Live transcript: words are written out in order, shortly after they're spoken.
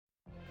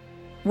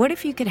What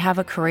if you could have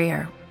a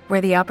career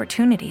where the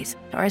opportunities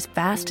are as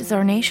vast as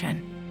our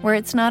nation, where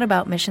it's not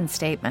about mission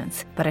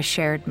statements, but a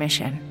shared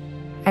mission?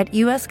 At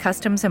U.S.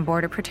 Customs and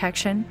Border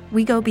Protection,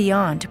 we go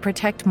beyond to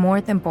protect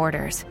more than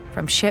borders.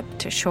 From ship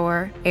to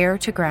shore, air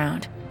to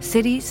ground,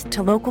 cities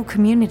to local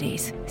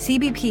communities,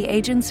 CBP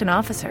agents and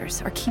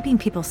officers are keeping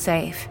people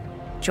safe.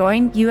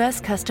 Join U.S.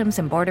 Customs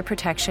and Border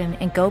Protection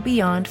and go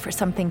beyond for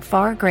something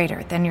far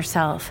greater than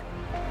yourself.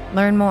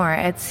 Learn more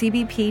at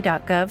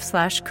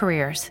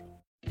cbp.gov/careers.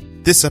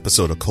 This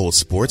episode of Cole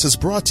Sports is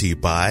brought to you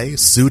by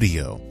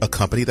Sudio, a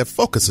company that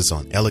focuses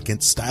on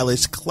elegant,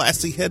 stylish,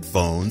 classy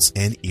headphones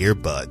and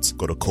earbuds.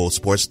 Go to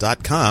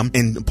colesports.com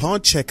and upon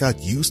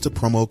checkout, use the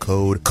promo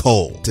code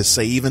COLE to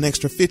save an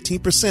extra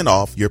 15%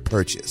 off your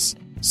purchase.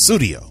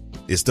 Sudio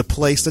is the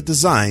place that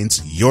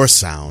designs your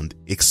sound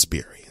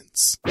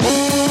experience.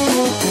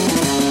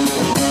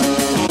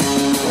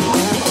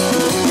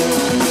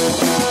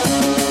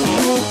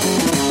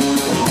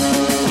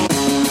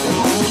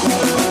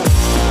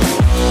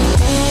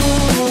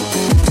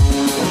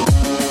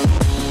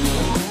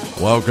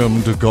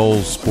 Welcome to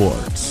Cole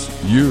Sports.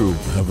 You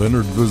have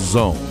entered the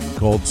zone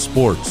called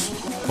sports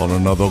on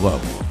another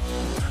level.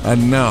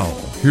 And now,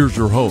 here's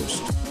your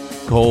host,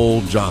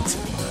 Cole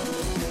Johnson.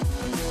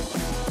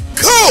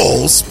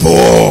 Cole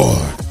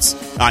Sports!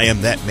 I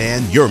am that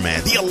man, your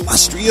man, the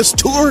illustrious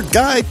tour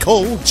guide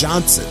Cole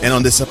Johnson. And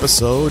on this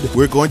episode,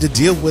 we're going to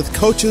deal with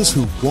coaches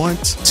who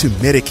want to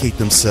medicate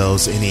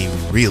themselves in a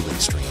really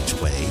strange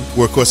way.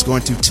 We're, of course,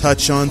 going to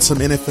touch on some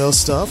NFL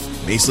stuff.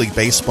 Major League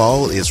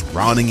Baseball is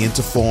rounding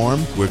into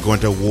form. We're going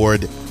to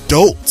award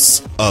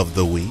Dolts of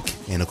the Week.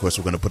 And, of course,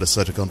 we're going to put a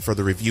subject on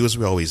further review as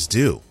we always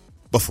do.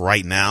 But for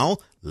right now,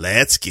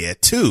 let's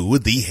get to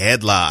the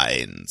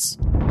headlines.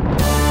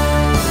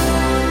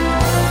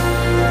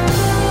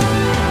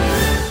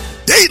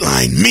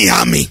 Dateline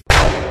Miami.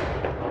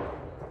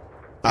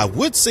 I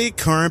would say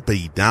current, but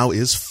he now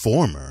is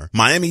former.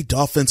 Miami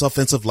Dolphins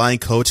offensive line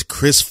coach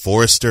Chris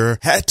Forrester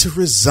had to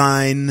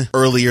resign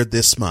earlier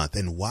this month.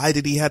 And why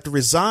did he have to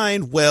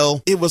resign?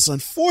 Well, it was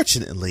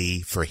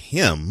unfortunately for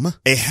him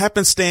a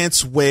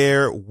happenstance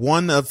where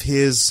one of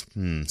his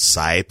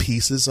side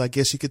pieces, I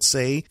guess you could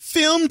say,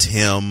 filmed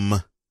him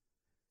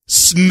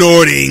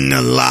snorting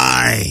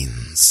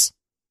lines.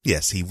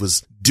 Yes, he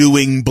was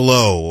doing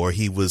blow, or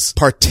he was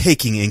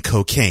partaking in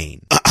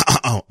cocaine.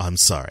 I'm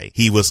sorry.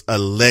 He was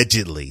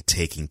allegedly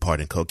taking part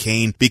in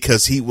cocaine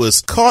because he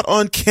was caught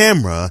on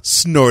camera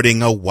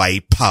snorting a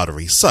white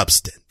powdery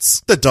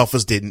substance. The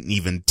Dolphins didn't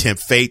even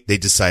tempt fate. They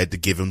decided to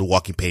give him the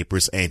walking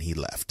papers and he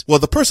left. Well,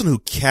 the person who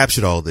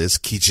captured all this,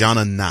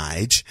 Kijana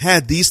Nige,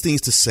 had these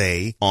things to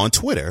say on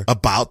Twitter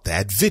about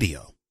that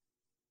video.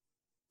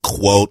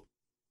 Quote,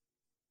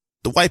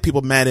 "The white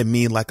people mad at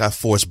me like I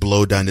forced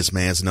blow down this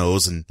man's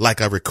nose and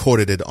like I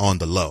recorded it on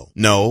the low.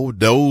 No,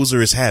 those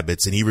are his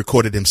habits, and he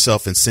recorded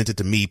himself and sent it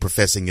to me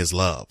professing his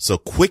love. So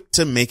quick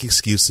to make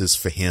excuses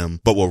for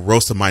him, but will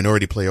roast a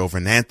minority player over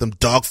an anthem,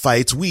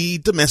 dogfights,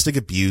 weed, domestic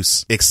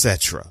abuse,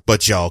 etc.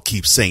 But y'all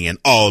keep saying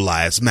all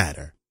lives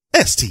matter.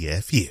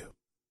 STFU."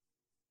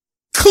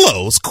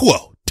 Close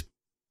quote.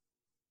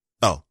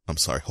 Oh, I'm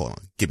sorry. Hold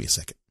on. Give me a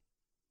second.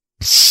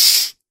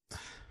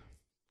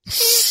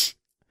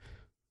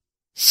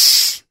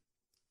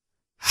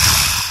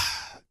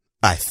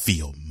 I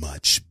feel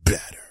much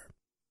better.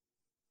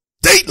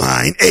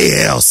 Dateline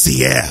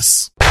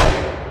ALCS.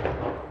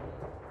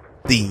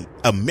 The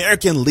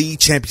American League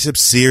Championship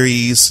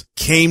Series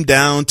came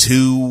down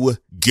to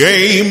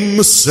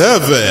Game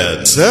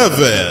 7.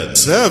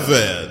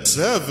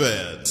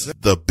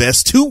 The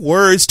best two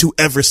words to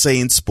ever say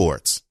in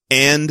sports.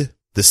 And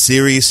the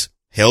series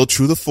held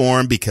true to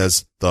form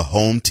because the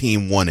home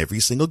team won every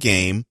single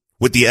game,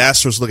 with the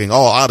Astros looking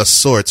all out of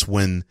sorts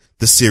when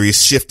the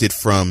series shifted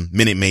from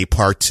Minute Maid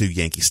Park to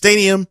Yankee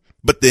Stadium.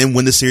 But then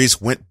when the series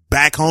went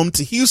back home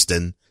to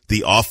Houston,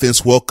 the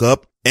offense woke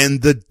up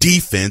and the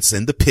defense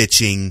and the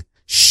pitching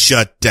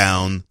shut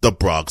down the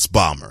Bronx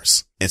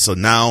Bombers. And so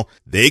now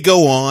they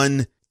go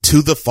on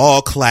to the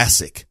Fall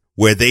Classic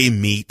where they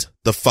meet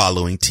the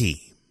following team.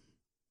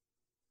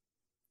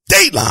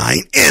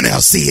 Dateline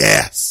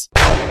NLCS.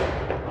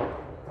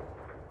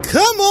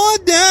 Come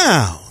on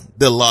down.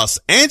 The Los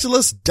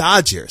Angeles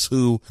Dodgers,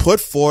 who put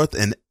forth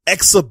an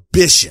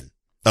exhibition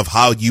of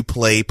how you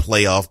play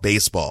playoff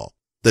baseball.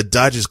 The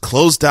Dodgers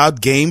closed out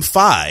Game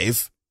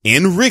 5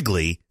 in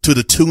Wrigley to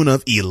the tune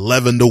of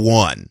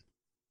 11-1.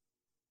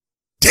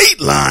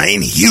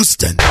 Dateline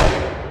Houston.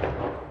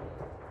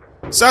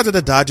 So after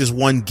the Dodgers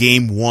won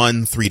Game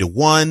 1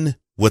 3-1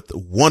 with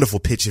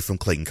wonderful pitching from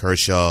Clayton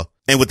Kershaw,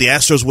 and with the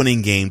Astros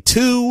winning Game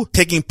 2,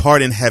 taking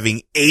part in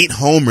having 8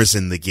 homers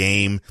in the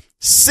game,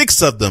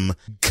 6 of them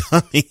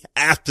coming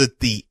after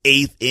the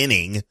 8th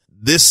inning,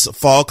 this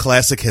Fall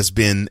Classic has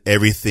been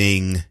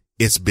everything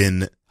it's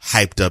been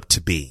hyped up to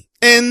be.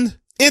 And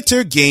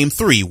enter Game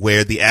 3,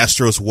 where the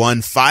Astros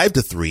won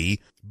 5-3,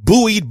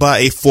 buoyed by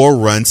a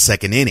 4-run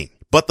second inning.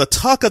 But the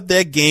talk of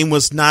that game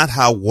was not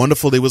how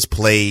wonderful it was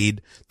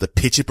played, the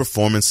pitching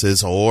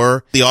performances,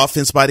 or the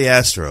offense by the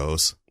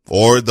Astros.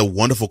 or the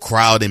wonderful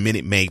crowd in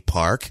Minute Maid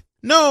Park.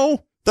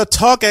 No, the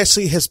talk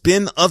actually has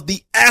been of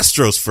the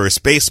Astros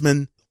first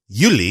baseman,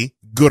 Yuli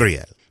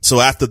Gurriel. So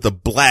after the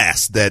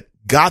blast that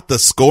got the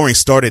scoring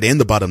started in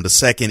the bottom of the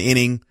second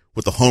inning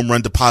with a home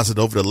run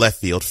deposited over the left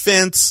field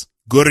fence,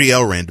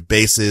 Gurriel ran the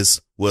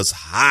bases, was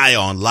high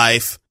on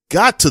life,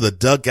 got to the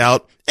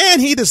dugout,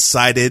 and he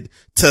decided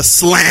to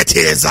slant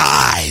his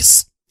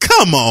eyes.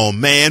 Come on,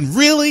 man.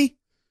 Really?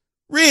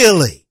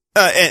 Really?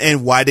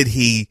 And why did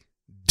he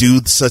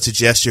do such a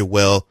gesture?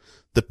 Well,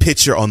 the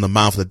pitcher on the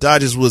mound for the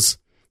Dodgers was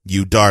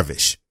Yu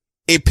Darvish,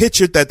 a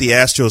pitcher that the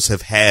Astros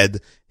have had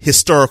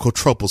historical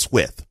troubles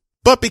with.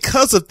 But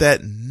because of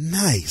that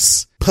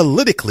nice,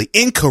 politically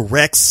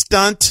incorrect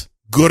stunt,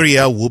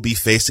 Gurriel will be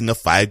facing a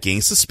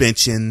 5-game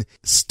suspension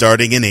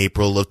starting in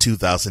April of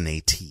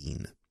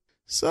 2018.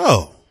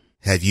 So,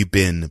 have you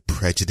been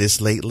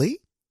prejudiced lately?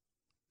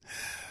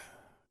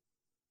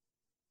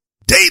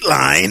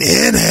 Dateline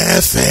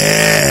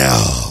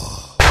NFL.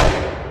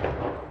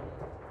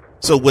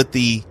 So with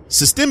the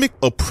systemic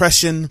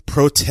oppression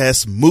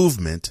protest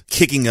movement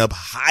kicking up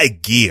high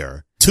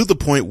gear to the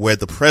point where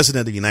the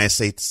president of the United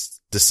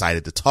States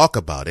decided to talk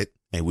about it,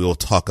 and we will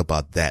talk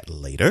about that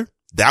later.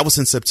 That was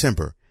in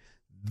September.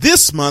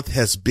 This month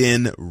has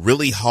been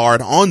really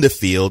hard on the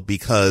field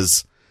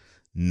because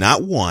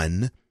not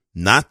one,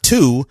 not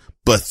two,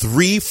 but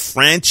 3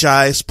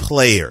 franchise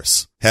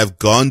players have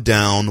gone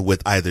down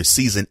with either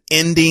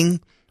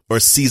season-ending or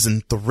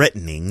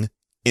season-threatening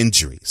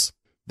injuries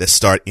that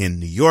start in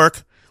New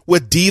York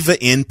with Diva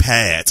in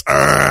pads.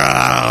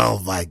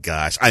 Oh my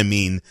gosh. I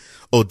mean,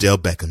 Odell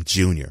Beckham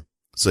Jr.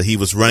 So he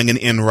was running an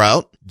in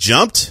route,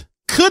 jumped,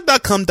 could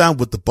not come down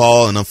with the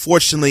ball, and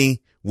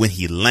unfortunately, when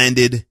he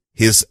landed,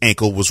 his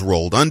ankle was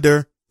rolled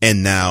under,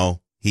 and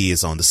now he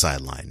is on the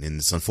sideline. And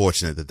it's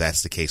unfortunate that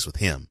that's the case with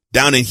him.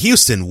 Down in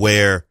Houston,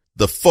 where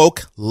the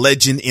folk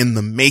legend in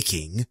the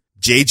making,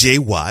 J.J.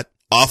 Watt,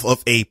 off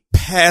of a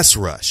pass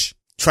rush,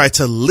 tried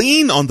to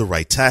lean on the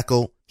right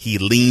tackle. He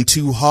leaned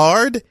too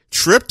hard,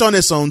 tripped on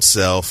his own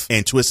self,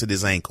 and twisted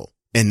his ankle.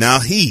 And now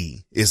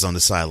he is on the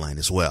sideline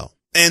as well.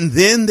 And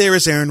then there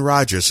is Aaron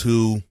Rodgers,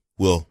 who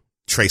will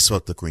trace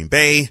up to Green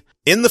Bay.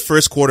 In the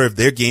first quarter of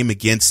their game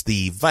against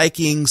the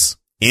Vikings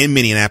in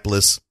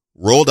Minneapolis,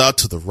 rolled out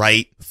to the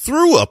right,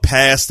 threw a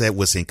pass that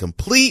was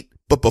incomplete.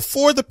 But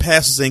before the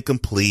pass was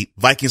incomplete,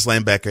 Vikings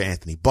linebacker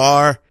Anthony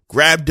Barr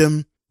grabbed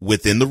him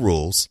within the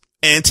rules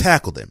and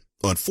tackled him.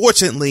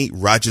 Unfortunately,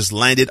 Rodgers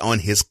landed on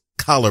his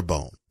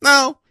collarbone.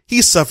 Now,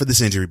 he suffered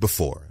this injury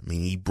before. I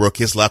mean, he broke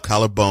his left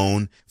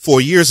collarbone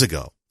 4 years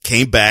ago,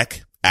 came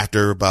back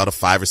after about a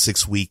 5 or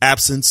 6 week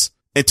absence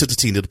and took the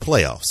team to the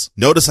playoffs.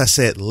 Notice I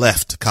said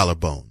left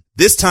collarbone.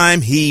 This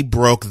time he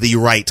broke the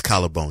right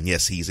collarbone.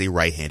 Yes, he's a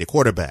right-handed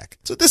quarterback.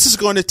 So this is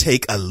going to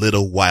take a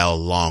little while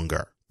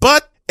longer.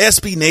 But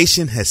SB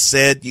Nation has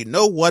said, you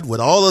know what, with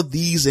all of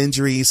these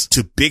injuries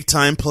to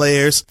big-time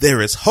players,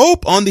 there is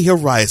hope on the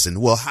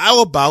horizon. Well,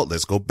 how about,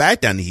 let's go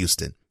back down to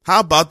Houston. How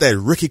about that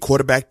rookie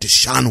quarterback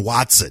Deshaun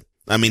Watson?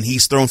 I mean,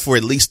 he's thrown for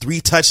at least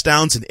 3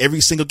 touchdowns in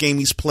every single game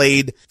he's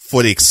played,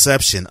 for the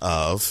exception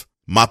of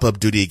mop-up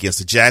duty against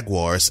the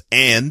Jaguars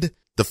and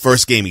the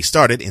first game he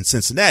started in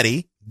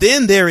Cincinnati.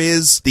 Then there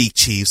is the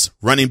Chiefs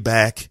running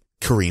back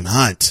Kareem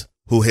Hunt,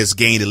 who has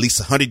gained at least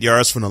 100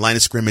 yards from the line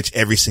of scrimmage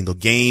every single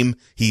game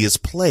he has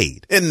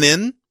played. And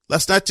then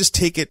let's not just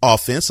take it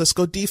offense, let's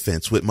go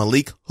defense with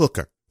Malik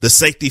Hooker, the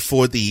safety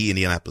for the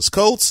Indianapolis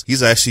Colts.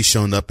 He's actually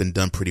shown up and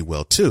done pretty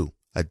well too.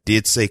 I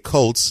did say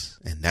Colts,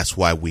 and that's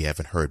why we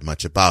haven't heard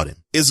much about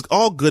him. It's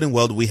all good and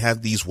well that we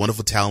have these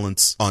wonderful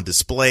talents on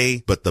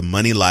display, but the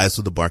money lies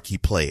with the marquee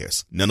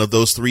players. None of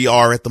those 3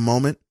 are at the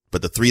moment,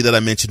 but the 3 that I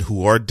mentioned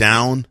who are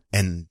down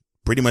and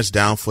pretty much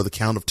down for the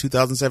count of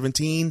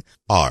 2017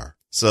 are.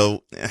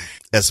 So,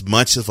 as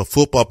much of a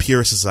football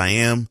purist as I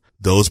am,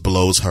 those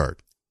blows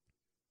hurt.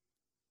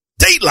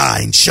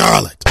 Dateline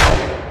Charlotte.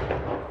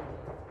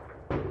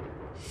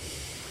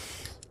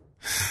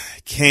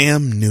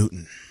 Cam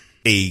Newton,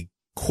 a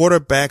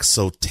quarterback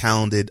so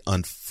talented,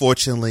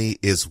 unfortunately,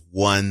 is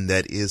one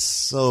that is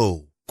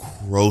so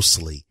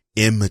grossly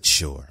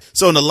immature.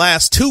 So in the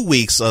last 2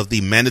 weeks of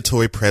the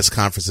mandatory press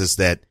conferences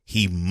that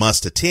he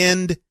must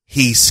attend,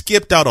 he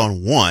skipped out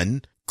on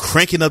one,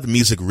 cranking up the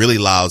music really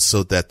loud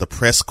so that the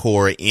press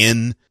corps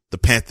in the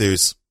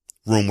Panthers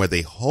room where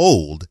they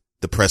hold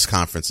the press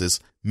conferences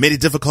made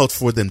it difficult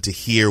for them to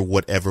hear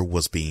whatever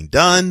was being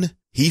done.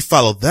 He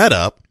followed that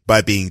up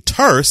by being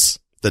terse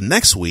the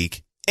next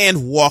week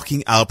and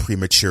walking out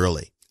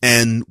prematurely.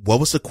 And what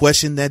was the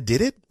question that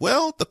did it?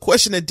 Well, the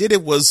question that did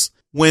it was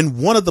when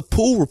one of the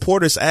pool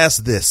reporters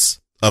asked this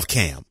of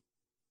Cam.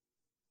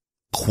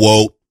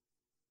 Quote,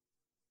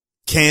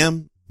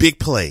 Cam, big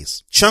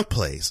plays, chunk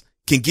plays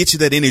can get you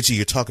that energy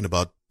you're talking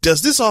about.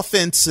 Does this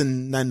offense,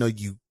 and I know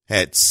you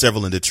had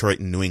several in Detroit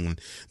and New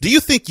England, do you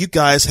think you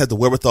guys have the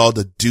wherewithal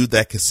to do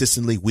that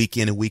consistently week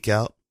in and week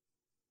out?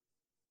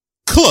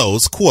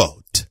 Close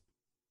quote.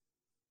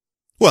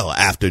 Well,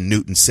 after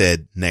Newton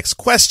said next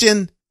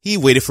question, he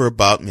waited for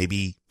about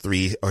maybe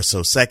 3 or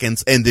so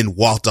seconds and then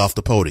walked off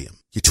the podium.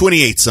 You're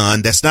 28,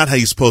 son. That's not how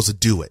you're supposed to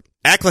do it.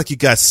 Act like you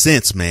got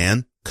sense,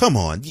 man. Come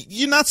on.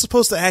 You're not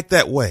supposed to act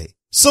that way.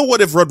 So what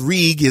if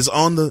Rodrigue is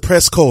on the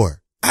press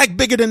corps? Act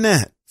bigger than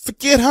that.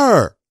 Forget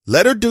her.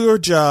 Let her do her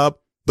job,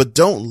 but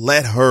don't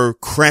let her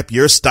cramp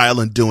your style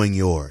in doing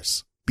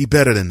yours. Be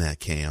better than that,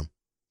 Cam.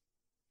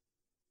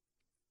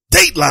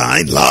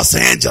 Dateline Los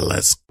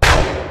Angeles.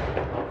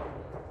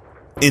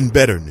 In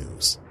better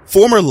news,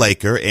 former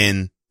Laker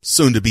and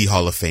soon-to-be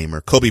Hall of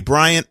Famer Kobe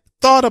Bryant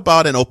thought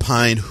about and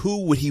opined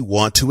who would he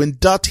want to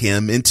induct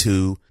him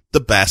into the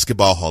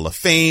Basketball Hall of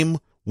Fame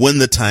when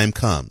the time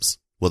comes.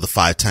 Well, the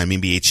 5-time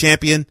NBA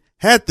champion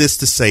had this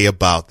to say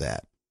about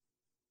that.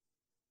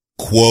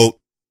 Quote,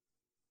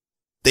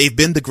 "They've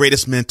been the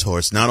greatest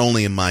mentors, not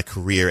only in my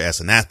career as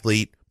an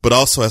athlete, but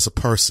also as a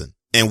person.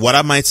 And what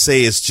I might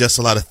say is just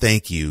a lot of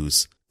thank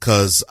yous,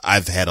 cause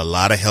I've had a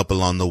lot of help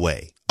along the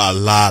way. A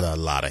lot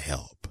of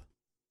help."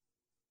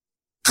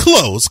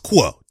 Close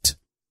quote.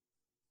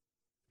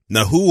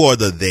 Now, who are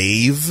the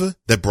they've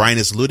that Brian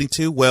is alluding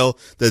to? Well,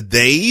 the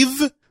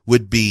they've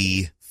would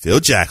be Phil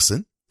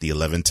Jackson, the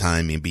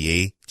 11-time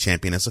NBA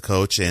champion as a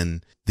coach,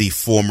 and the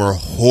former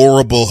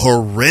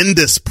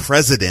horrendous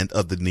president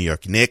of the New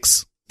York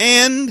Knicks,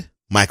 and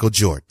Michael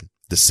Jordan,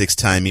 the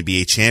 6-time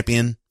NBA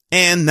champion,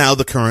 and now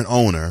the current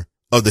owner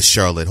of the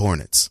Charlotte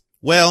Hornets.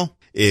 Well,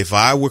 if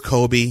I were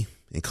Kobe,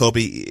 and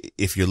Kobe,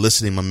 if you're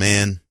listening, my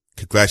man,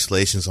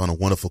 congratulations on a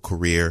wonderful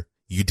career.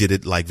 You did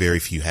it like very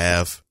few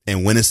have.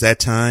 And when it's that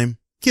time,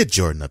 get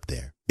Jordan up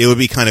there. It would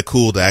be kind of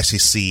cool to actually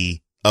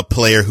see a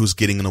player who's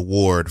getting an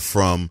award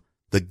from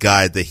the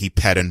guy that he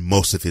patterned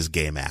most of his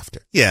game after.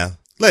 Yeah,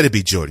 let it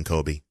be Jordan,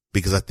 Kobe,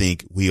 because I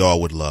think we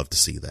all would love to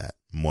see that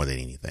more than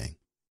anything.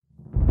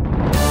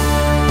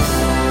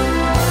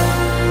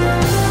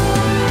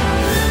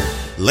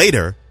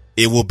 Later,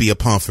 it will be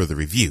upon further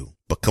review,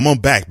 but come on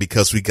back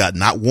because we got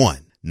not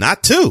one,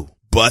 not two,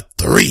 but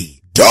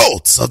 3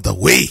 dolts of the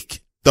week.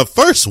 The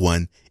first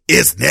one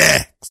is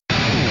next.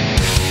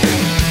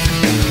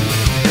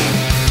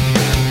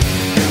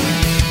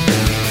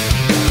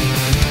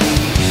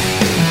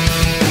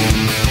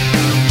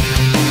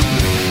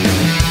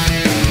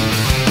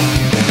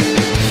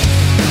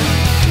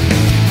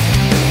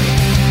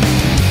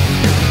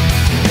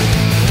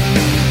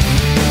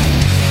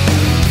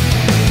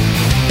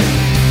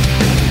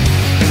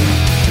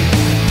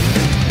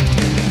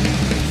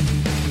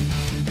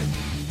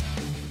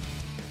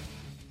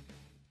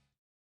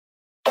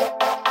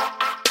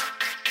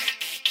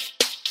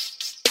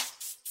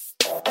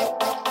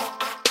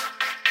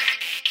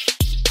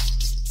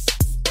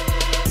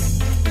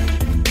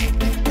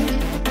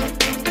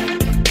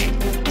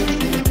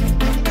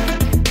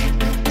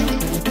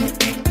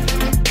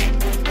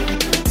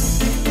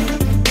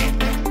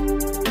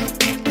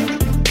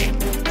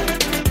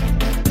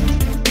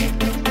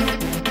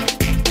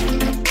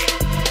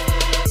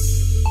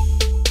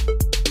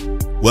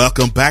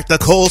 Welcome back to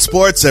Cole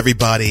Sports,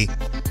 everybody.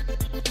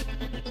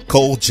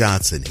 Cole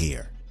Johnson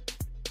here.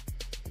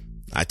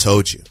 I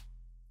told you,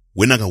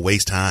 we're not going to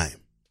waste time.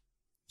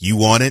 You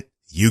want it?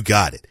 You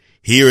got it.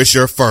 Here is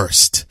your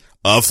first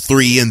of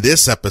 3 in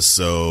this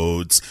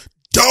episode's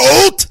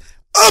Dolt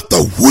of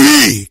the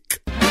Week.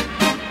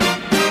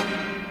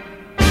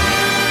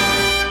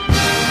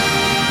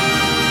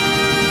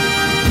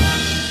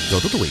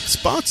 Dolt of the Week,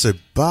 sponsored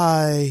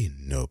by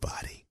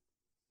nobody.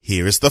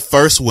 Here is the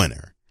first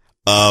winner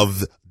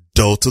of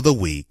Dolt of the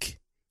Week.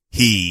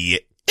 He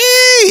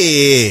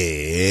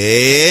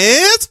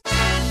is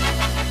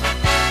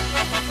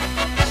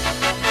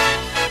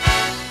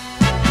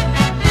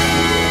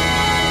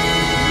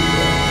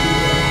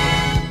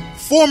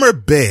former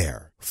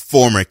Bear,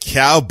 former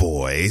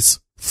Cowboys,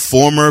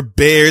 former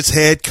Bears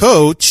head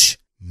coach,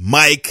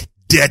 Mike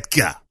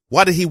Ditka.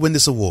 Why did he win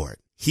this award?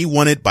 He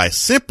won it by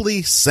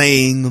simply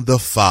saying the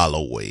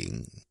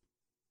following.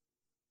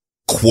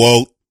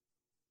 Quote,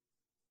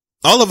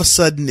 "All of a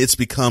sudden, it's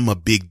become a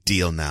big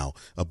deal now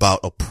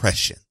about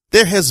oppression.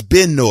 There has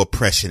been no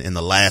oppression in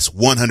the last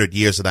 100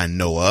 years that I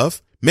know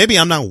of. Maybe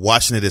I'm not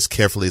watching it as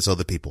carefully as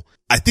other people.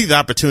 I think the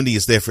opportunity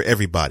is there for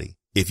everybody.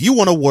 If you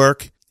want to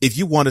work, if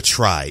you want to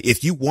try,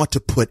 if you want to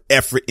put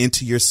effort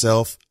into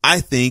yourself,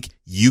 I think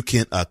you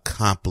can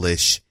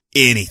accomplish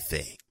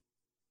anything."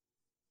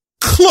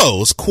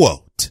 Close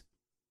quote.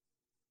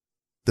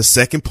 The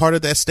second part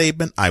of that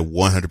statement, I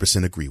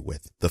 100% agree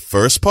with. The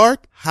first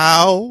part,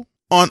 how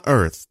on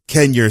earth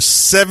can your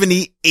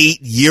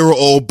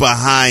 78-year-old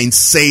behind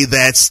say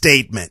that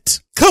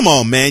statement? Come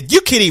on, man. You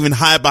can't even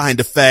hide behind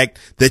the fact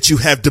that you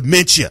have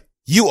dementia.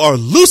 You are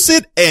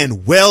lucid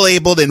and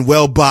well-abled and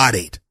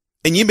well-bodied.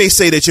 And you may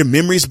say that your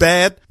memory's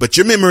bad, but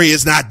your memory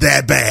is not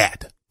that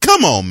bad.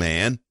 Come on,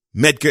 man.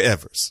 Medgar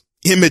Evers,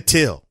 Emmett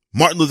Till,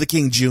 Martin Luther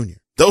King Jr.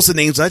 Those are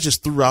names I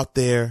just threw out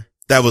there.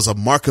 That was a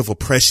mark of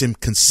oppression,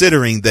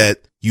 considering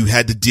that you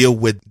had to deal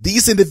with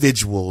these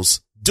individuals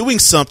doing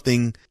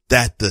something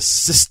that the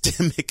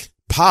systemic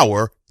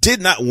power did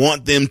not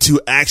want them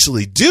to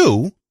actually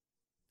do.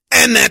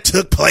 And that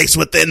took place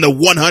within the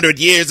 100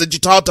 years that you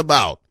talked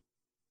about.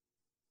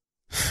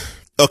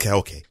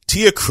 Okay. To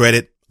your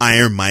credit,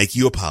 Iron Mike,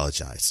 you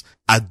apologize.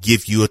 I'll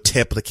give you a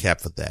tip of the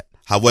cap for that.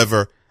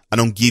 However, I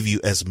don't give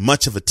you as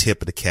much of a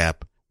tip of the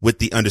cap with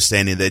the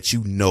understanding that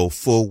you know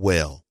full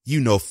well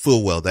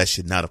that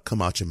should not have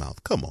come out your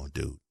mouth. Come on,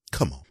 dude.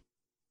 Come on.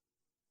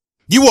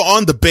 You were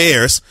on the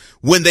Bears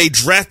when they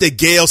drafted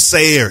Gale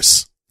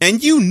Sayers,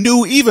 and you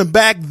knew even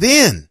back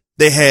then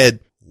they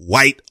had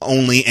white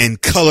only and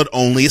colored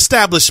only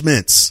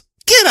establishments.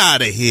 Get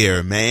out of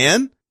here,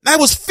 man. That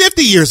was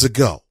 50 years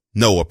ago.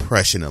 No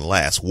oppression in the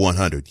last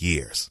 100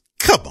 years.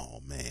 Come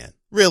on, man.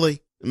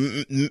 Really?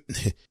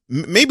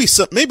 Maybe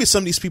some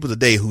of these people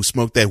today who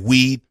smoke that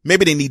weed,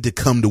 maybe they need to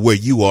come to where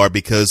you are,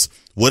 because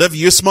whatever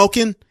you're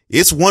smoking,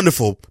 it's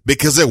wonderful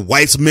because it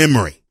wipes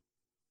memory.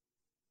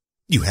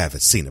 You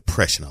haven't seen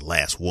oppression in the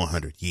last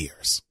 100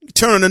 years. You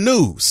turn on the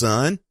news,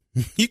 son.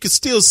 You can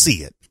still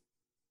see it.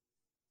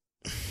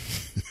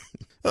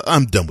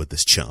 I'm done with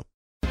this chump.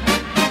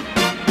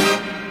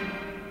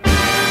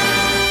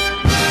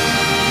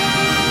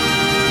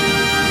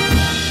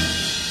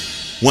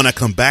 When I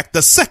come back,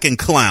 the second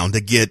clown to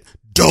get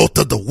Dolt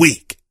of the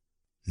Week.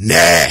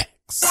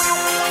 Next.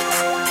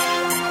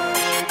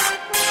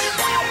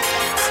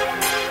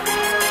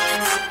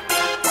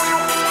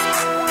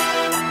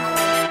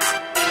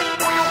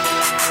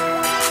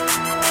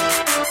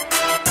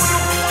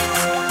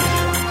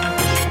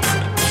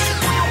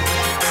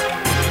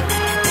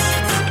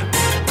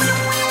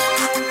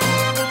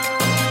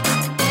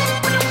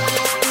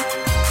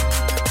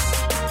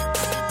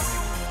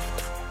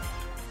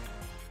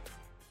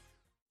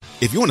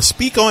 If you want to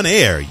speak on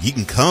air, you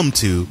can come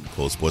to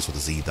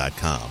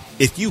ColeSportsWithAZ.com.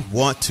 If you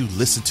want to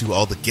listen to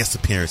all the guest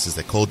appearances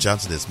that Cole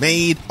Johnson has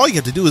made, all you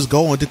have to do is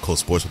go on to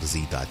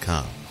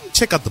ColeSportsWithAZ.com.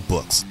 Check out the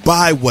books.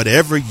 Buy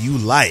whatever you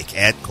like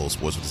at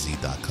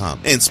ColeSportsWithAZ.com.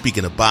 And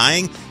speaking of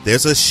buying,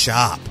 there's a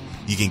shop.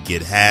 You can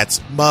get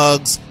hats,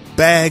 mugs,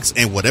 bags,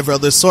 and whatever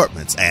other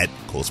assortments at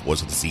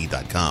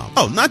ColeSportsWithAZ.com.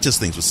 Oh, not just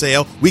things for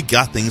sale. We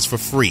got things for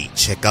free.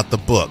 Check out the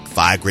book,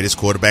 5 Greatest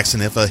Quarterbacks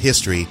in NFL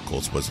History,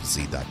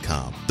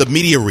 ColeSportsWithAZ.com. The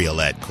media reel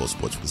at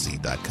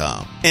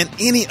ColeSportsWithAZ.com. And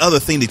any other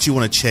thing that you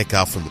want to check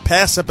out from the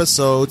past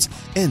episodes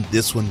and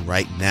this one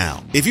right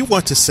now. If you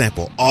want to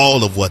sample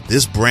all of what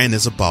this brand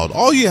is about,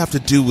 all you have to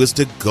do is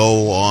to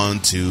go on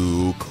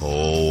to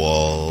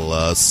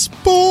Cola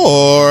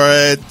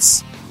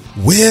Sports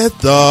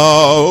with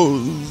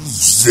a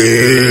Z.com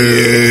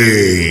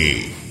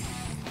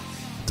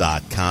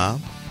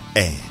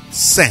and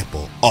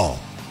sample all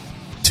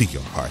to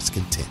your heart's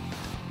content.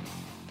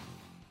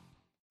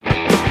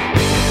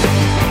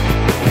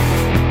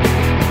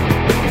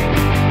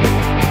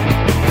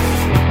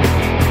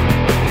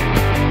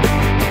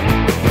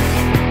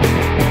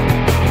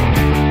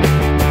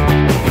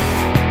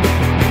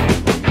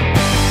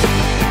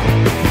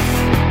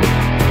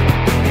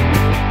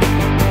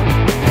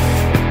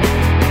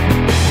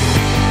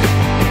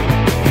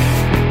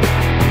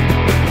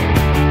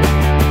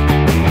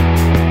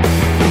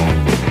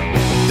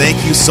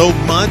 Thank you so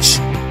much.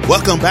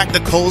 Welcome back to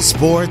Cole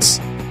Sports.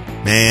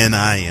 Man,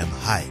 I am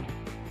hyped.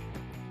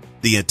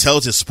 The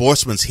intelligent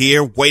sportsman's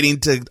here waiting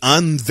to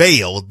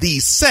unveil the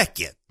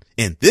second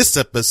in this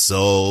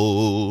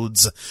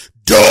episode's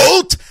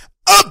Dolt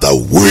of the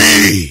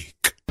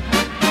Week.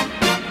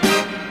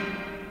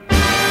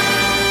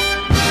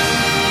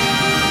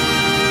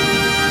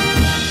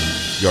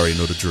 You already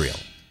know the drill.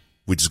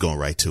 We're just going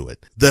right to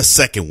it. The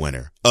second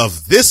winner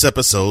of this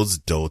episode's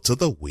Dolt of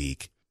the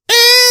Week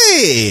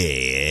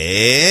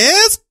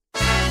is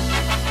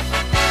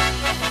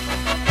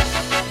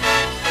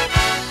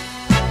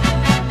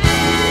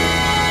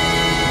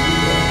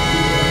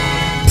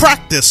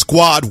practice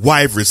squad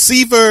wide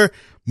receiver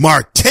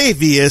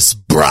Martavius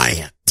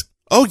Bryant.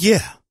 Oh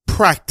yeah,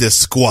 practice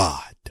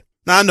squad.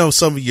 Now I know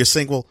some of you are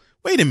saying, well,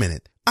 wait a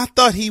minute. I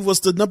thought he was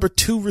the number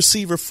 2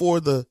 receiver for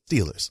the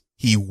Steelers.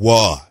 He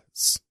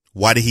was.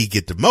 Why did he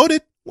get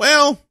demoted?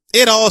 Well,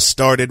 it all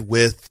started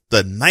with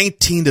the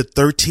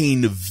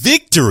 19-13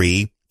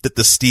 victory that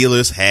the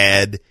Steelers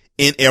had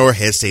in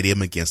Arrowhead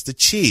Stadium against the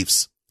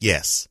Chiefs.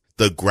 Yes,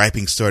 the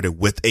griping started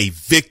with a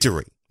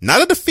victory,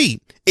 not a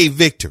defeat, a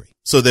victory.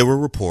 So there were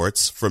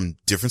reports from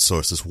different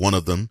sources. One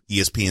of them,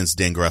 ESPN's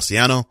Dan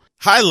Graciano,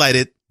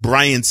 highlighted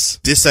Bryant's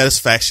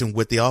dissatisfaction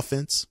with the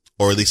offense,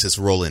 or at least his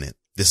role in it.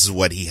 This is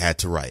what he had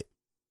to write.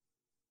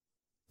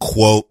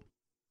 Quote,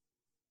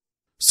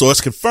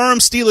 source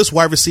confirms Steelers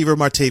wide receiver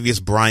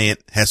Martavius Bryant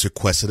has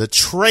requested a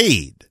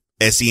trade,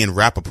 as Ian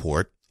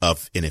Rappaport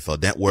of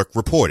NFL Network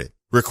reported.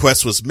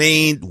 Request was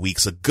made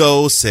weeks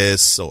ago,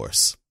 says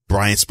source.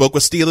 Bryant spoke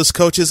with Steelers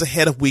coaches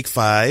ahead of Week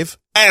 5,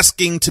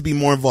 asking to be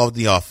more involved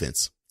in the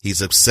offense.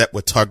 He's upset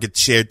with target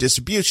share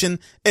distribution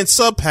and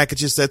sub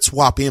packages that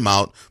swap him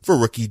out for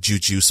rookie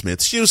Juju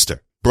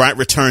Smith-Schuster. Bryant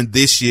returned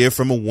this year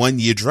from a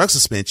 1-year drug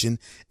suspension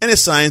and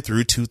is signed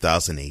through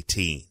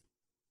 2018.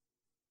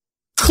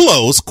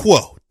 Close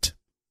quote.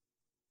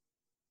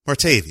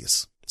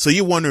 Martavius, so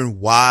you're wondering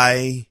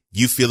why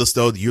you feel as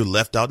though you're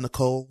left out in the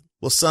cold?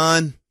 Well,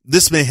 son,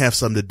 this may have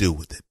something to do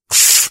with it.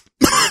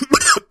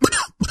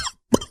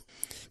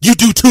 You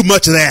do too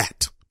much of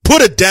that.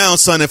 Put it down,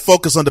 son, and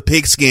focus on the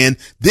pigskin.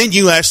 Then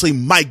you actually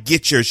might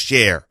get your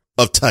share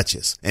of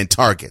touches and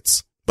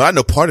targets. But I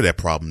know part of that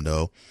problem,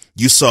 though.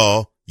 You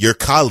saw your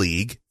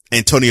colleague,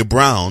 Antonio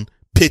Brown,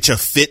 pitch a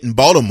fit in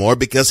Baltimore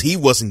because he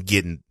wasn't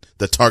getting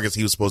the targets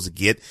he was supposed to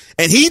get.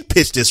 And he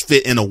pitched his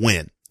fit in a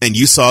win. And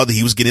you saw that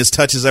he was getting his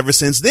touches ever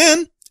since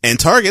then and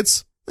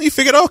targets. And you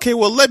figured, okay,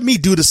 well, let me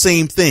do the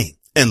same thing.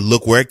 And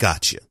look where it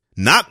got you.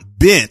 Not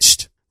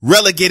benched,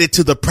 relegated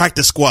to the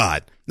practice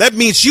squad. That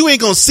means you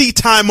ain't going to see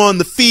time on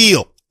the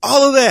field.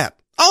 All of that,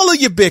 all of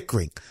your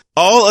bickering,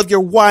 all of your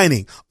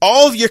whining,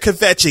 all of your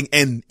kvetching,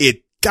 and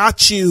it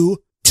got you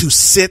to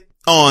sit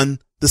on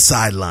the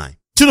sideline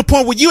to the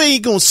point where you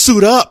ain't going to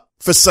suit up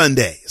for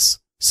Sundays.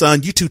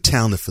 Son, you're too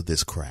talented for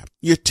this crap.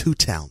 You're too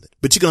talented,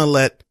 but you're going to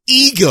let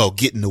ego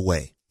get in the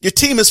way. Your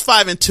team is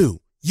 5-2.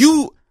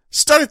 You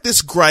started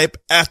this gripe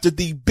after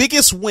the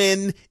biggest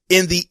win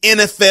in the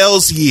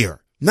NFL's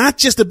year, not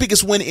just the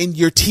biggest win in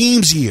your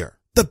team's year,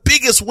 the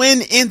biggest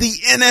win in the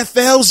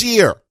NFL's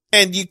year.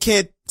 And you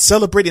can't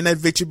celebrate in that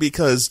victory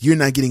because you're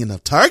not getting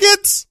enough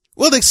targets?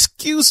 Well,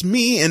 excuse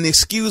me and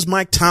excuse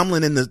Mike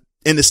Tomlin and the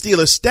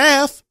Steelers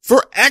staff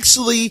for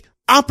actually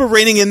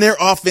operating in their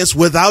offense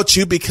without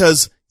you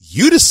because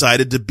you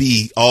decided to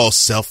be all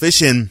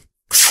selfish and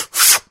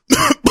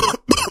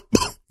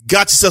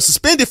got yourself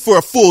suspended for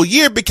a full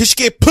year because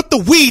you can't put the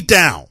weed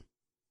down.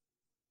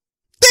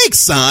 Think,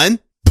 son.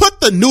 Put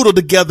the noodle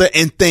together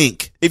and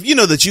think. If you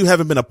know that you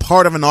haven't been a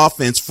part of an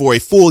offense for a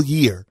full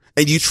year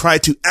and you try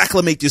to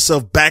acclimate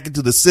yourself back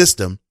into the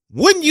system,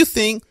 wouldn't you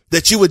think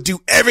that you would do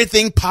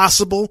everything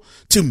possible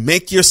to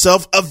make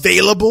yourself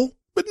available?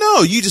 But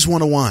no, you just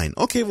want to whine.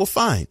 Okay, well,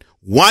 fine.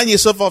 Whine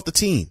yourself off the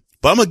team.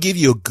 But I'm going to give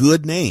you a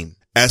good name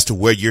as to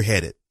where you're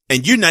headed.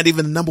 And you're not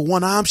even the number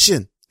one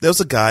option. There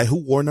was a guy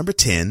who wore number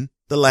 10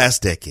 the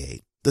last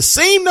decade. The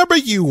same number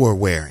you were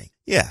wearing.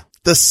 Yeah,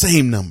 the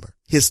same number.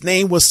 His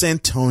name was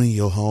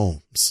Santonio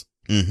Holmes.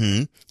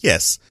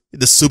 Yes.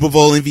 The Super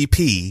Bowl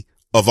MVP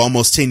of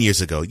almost 10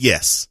 years ago.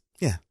 Yes.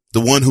 Yeah.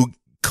 The one who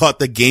caught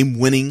the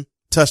game-winning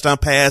touchdown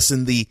pass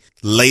in the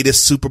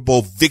latest Super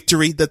Bowl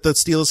victory that the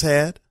Steelers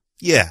had.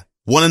 Yeah.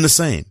 One and the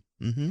same.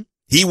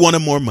 He wanted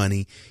more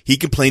money. He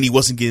complained he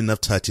wasn't getting enough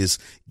touches.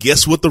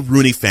 Guess what the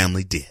Rooney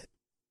family did?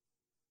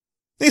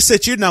 They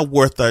said, you're not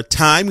worth our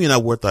time. You're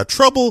not worth our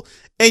trouble.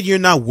 And you're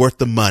not worth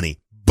the money.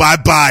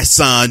 Bye-bye,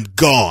 son.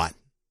 Gone.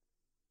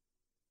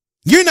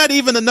 You're not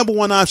even the number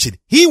one option.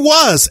 He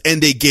was,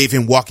 and they gave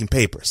him walking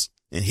papers.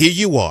 And here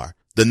you are,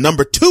 the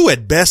number 2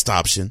 at best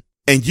option,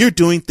 and you're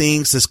doing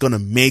things that's going to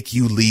make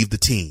you leave the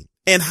team.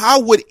 And how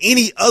would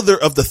any other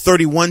of the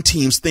 31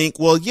 teams think,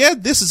 well, yeah,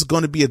 this is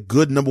going to be a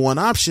good number 1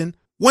 option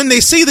when they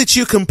see that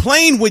you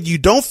complain when you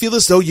don't feel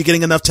as though you're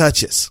getting enough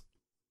touches?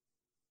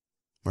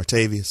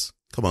 Martavius,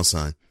 come on,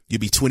 son. You'll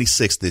be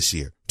 26 this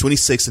year,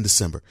 26 in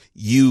December.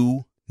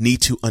 You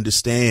need to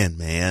understand,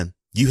 man.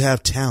 You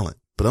have talent,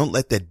 but don't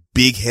let that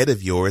big head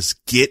of yours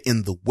get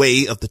in the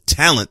way of the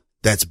talent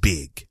that's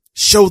big.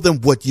 Show them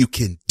what you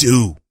can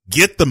do.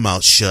 Get the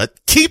mouth shut,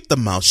 keep the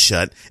mouth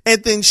shut,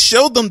 and then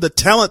show them the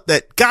talent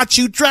that got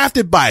you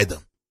drafted by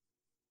them.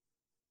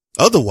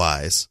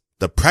 Otherwise,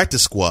 the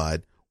practice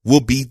squad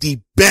will be the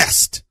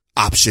best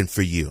option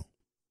for you.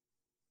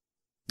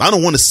 I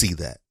don't want to see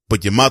that,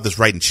 but your mother's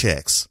writing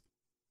checks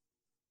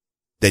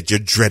that you're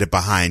dreaded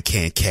behind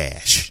can't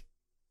cash.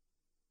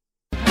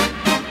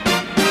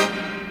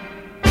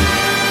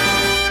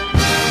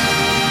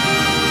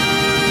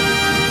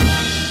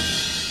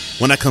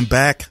 When I come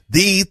back,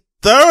 the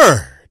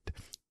third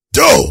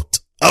dote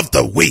of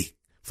the week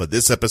for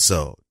this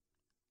episode.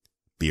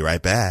 Be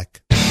right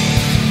back.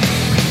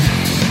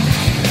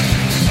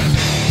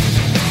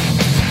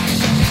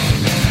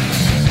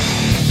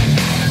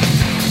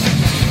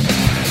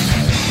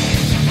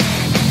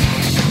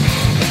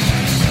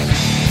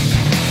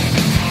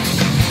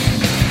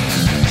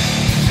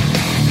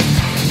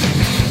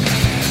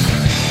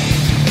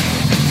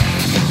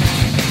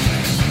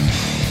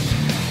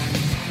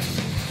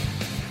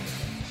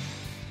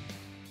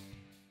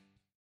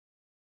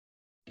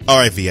 All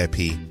right,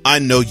 VIP, I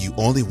know you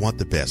only want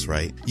the best,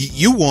 right?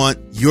 You want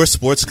your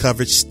sports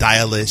coverage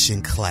stylish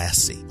and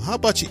classy. How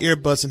about your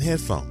earbuds and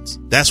headphones?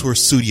 That's where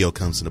Studio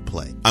comes into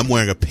play. I'm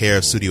wearing a pair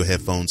of Studio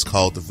headphones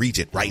called the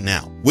Regent right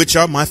now, which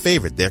are my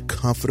favorite. They're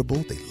comfortable,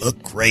 they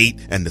look great,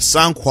 and the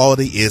sound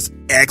quality is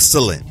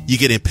excellent. You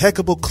get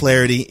impeccable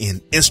clarity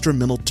in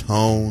instrumental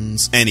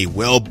tones and a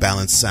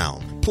well-balanced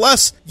sound.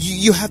 Plus,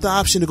 you have the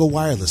option to go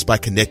wireless by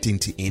connecting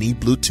to any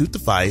Bluetooth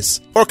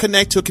device or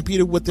connect to a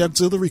computer with the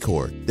auxiliary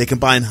cord. They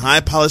combine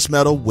high-polished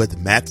metal with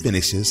matte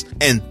finishes,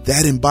 and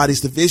that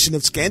embodies the vision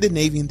of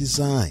Scandinavian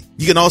design.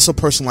 You can also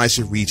personalize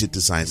your Regent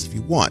designs if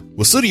you want.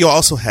 Well, Studio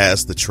also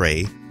has the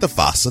Tray, the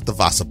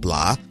Vasa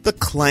Blah, the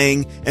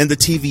Klang, and the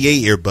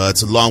TVA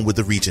earbuds along with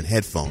the Regent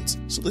headphones.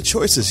 So the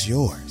choice is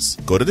yours.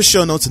 Go to the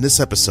show notes in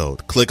this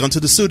episode, click onto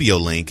the Studio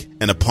link,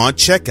 and upon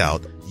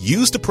checkout,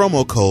 use the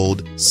promo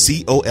code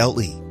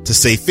COLE to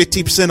save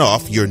 15%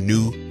 off your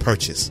new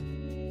purchase.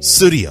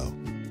 Studio,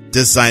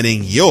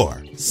 designing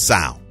your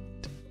sound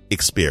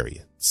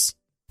experience.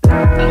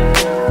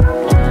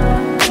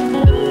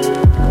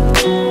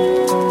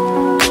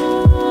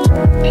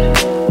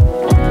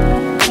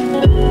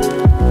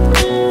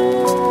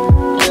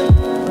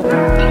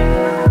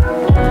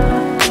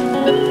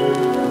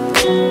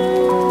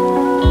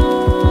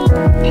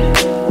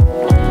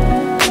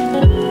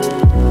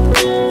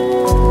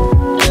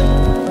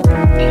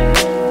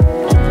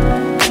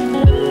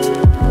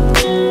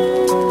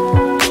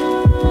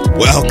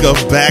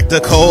 Welcome back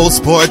to Cold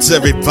Sports,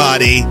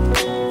 everybody.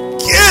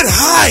 Get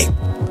hype!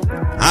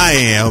 I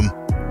am.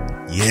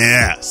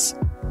 Yes.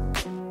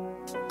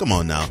 Come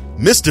on now.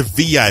 Mr.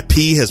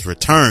 VIP has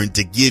returned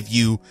to give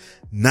you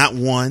not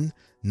one,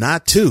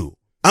 not two.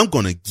 I'm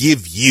going to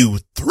give you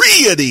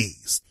 3 of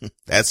these.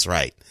 That's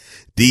right.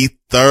 The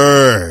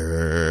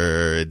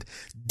third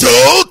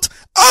dolt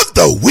of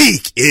the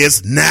week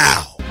is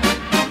now.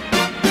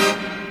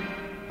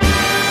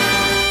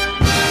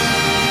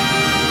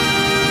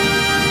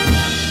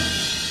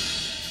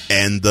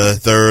 And the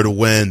third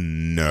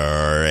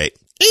winner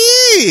is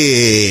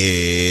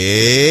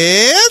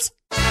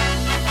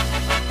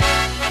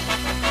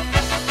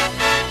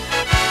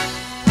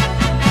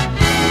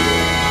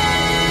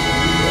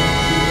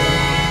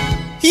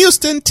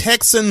Houston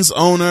Texans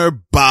owner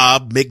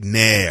Bob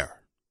McNair.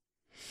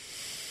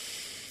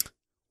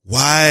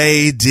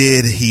 Why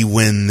did he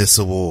win this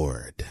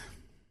award?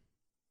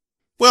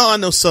 Well, I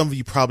know some of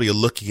you probably are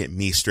looking at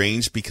me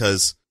strange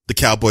because the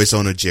Cowboys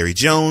owner Jerry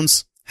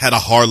Jones had a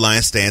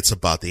hardline stance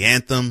about the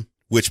anthem,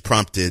 which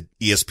prompted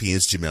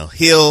ESPN's Jamel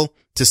Hill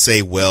to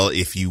say, well,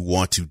 if you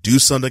want to do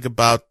something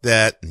about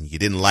that and you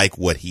didn't like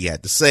what he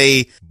had to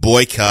say,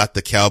 boycott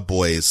the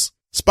Cowboys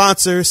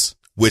sponsors,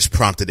 which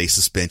prompted a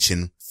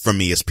suspension from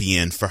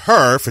ESPN for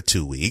her for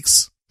 2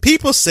 weeks.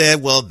 People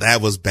said, well,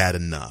 that was bad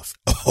enough.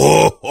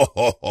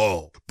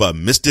 But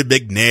Mr.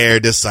 McNair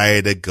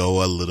decided to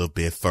go a little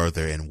bit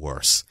further and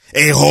worse.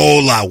 A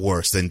whole lot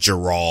worse than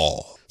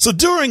Gerald. So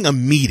during a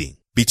meeting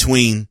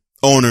between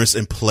owners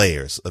and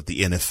players of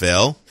the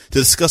NFL to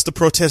discuss the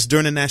protest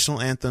during the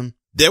national anthem,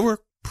 there were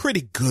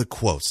pretty good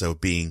quotes that were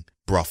being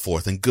brought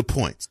forth and good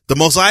points. The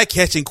most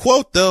eye-catching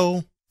quote,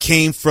 though,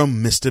 came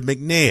from Mr.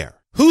 McNair,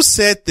 who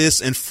said this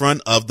in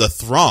front of the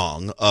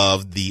throng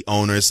of the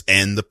owners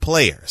and the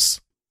players.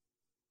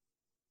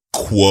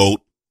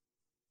 Quote,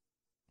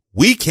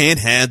 "We can't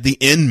have the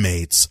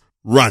inmates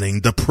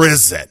running the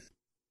prison."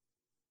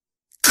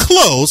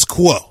 Close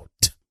quote.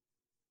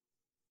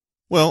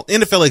 Well,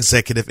 NFL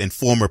executive and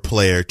former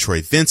player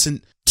Troy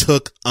Vincent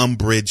took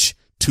umbrage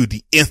to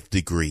the nth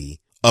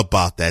degree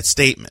about that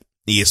statement.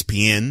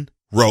 ESPN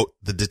wrote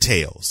the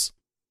details.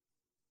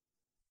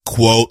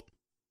 Quote,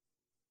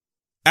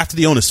 "After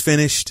the owners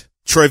finished,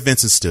 Troy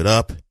Vincent stood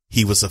up.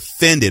 He was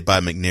offended by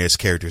McNair's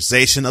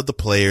characterization of the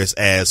players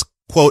as,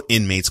 quote,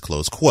 inmates,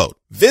 close quote.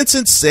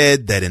 Vincent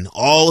said that in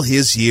all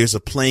his years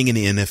of playing in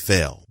the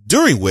NFL,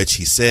 during which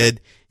he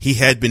said he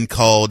had been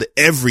called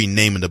every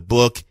name in the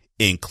book,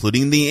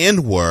 including the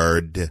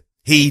N-word,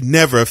 he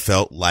never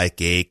felt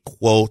like a,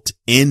 quote,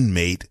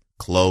 inmate,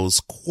 close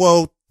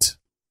quote.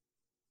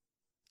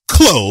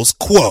 Close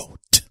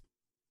quote.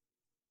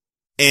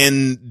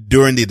 And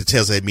during the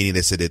details of that meeting,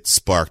 they said it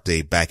sparked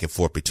a back and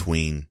forth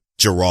between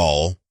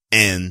Gerald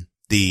and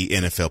the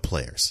NFL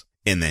players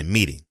in that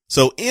meeting.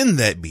 So in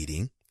that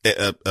meeting,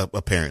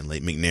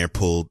 apparently McNair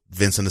pulled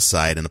Vincent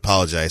aside and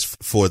apologized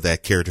for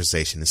that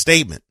characterization and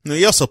statement. Now,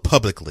 he also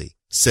publicly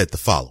said the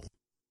following.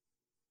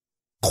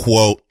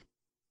 Quote,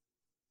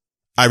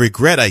 "I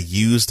regret I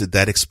used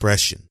that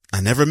expression.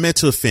 I never meant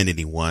to offend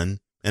anyone,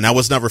 and I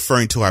was not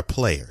referring to our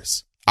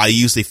players. I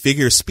used a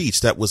figure of speech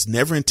that was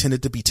never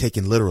intended to be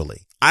taken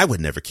literally. I would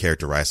never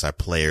characterize our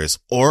players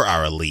or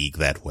our league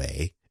that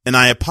way, and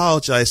I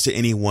apologize to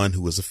anyone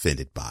who was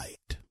offended by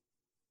it."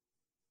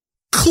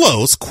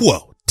 Close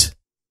quote.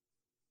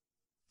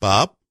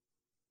 Bob,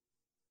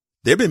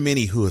 there have been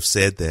many who have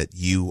said that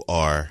you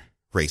are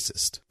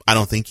racist. I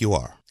don't think you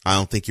are. I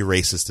don't think you're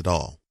racist at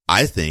all.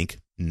 I think,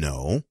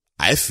 no,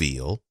 I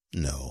feel,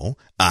 no,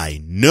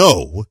 I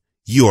know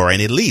you are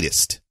an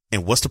elitist.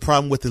 And what's the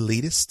problem with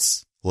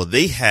elitists? Well,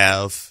 they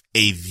have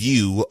a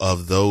view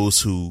of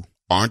those who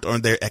aren't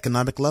on their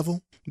economic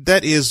level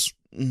that is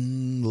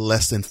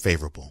less than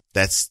favorable.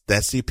 That's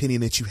the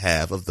opinion that you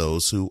have of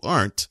those who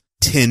aren't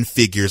 10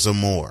 figures or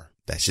more.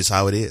 That's just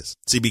how it is.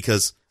 See,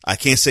 because I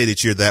can't say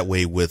that you're that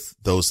way with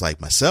those like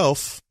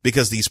myself,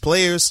 because these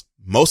players,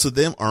 most of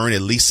them earn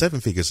at least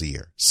 7 figures a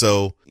year.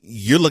 So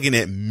you're looking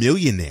at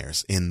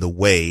millionaires in the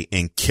way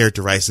and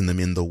characterizing them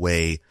in the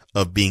way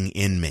of being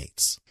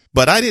inmates.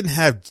 But I didn't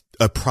have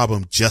a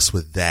problem just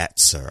with that,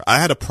 sir. I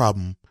had a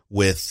problem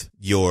with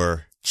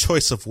your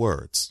choice of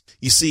words.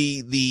 You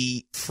see,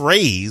 the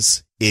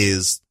phrase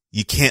is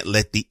you can't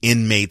let the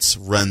inmates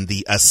run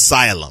the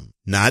asylum,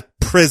 not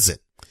prison.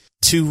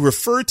 To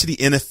refer to the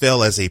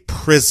NFL as a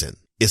prison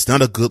is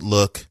not a good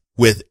look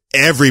with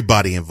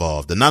everybody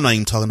involved. And I'm not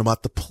even talking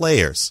about the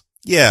players.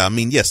 Yeah, I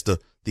mean, yes, the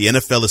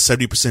NFL is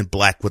 70%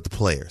 black with the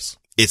players.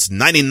 It's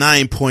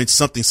 99 point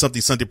something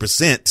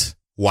percent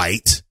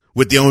white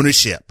with the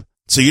ownership.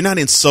 So you're not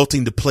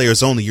insulting the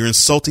players only. You're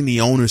insulting the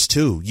owners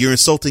too. You're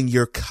insulting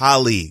your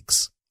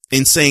colleagues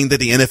in saying that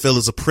the NFL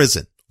is a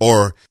prison,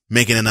 or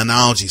making an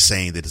analogy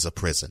saying that it's a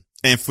prison.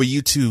 And for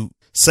you to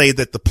say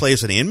that the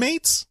players are the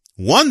inmates,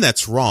 one,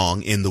 that's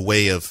wrong in the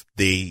way of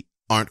they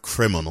aren't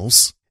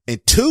criminals.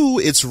 And two,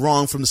 it's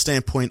wrong from the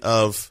standpoint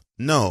of,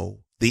 no,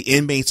 the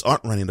inmates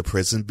aren't running the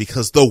prison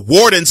because the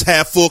wardens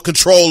have full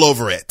control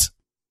over it.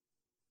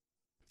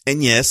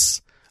 And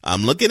yes,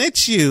 I'm looking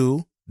at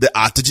you, the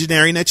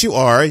octogenarian that you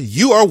are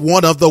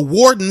one of the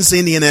wardens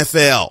in the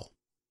NFL.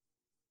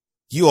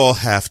 You all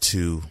have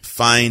to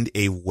find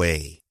a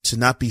way to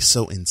not be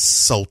so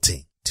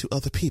insulting to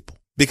other people,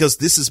 because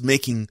this is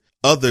making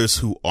others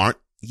who aren't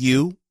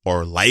you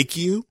or like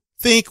you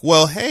think,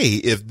 well, hey,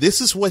 if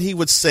this is what he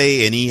would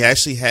say, and he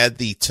actually had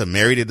the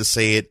temerity to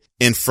say it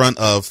in front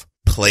of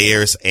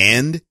players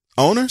and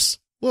owners,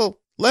 well,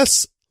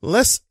 let's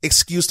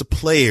excuse the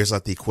players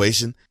out the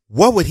equation.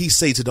 What would he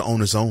say to the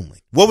owners only?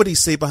 What would he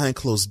say behind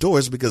closed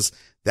doors? Because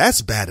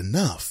that's bad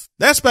enough.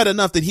 That's bad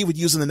enough that he would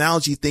use an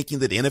analogy thinking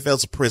that the NFL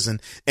is a prison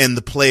and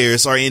the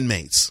players are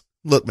inmates.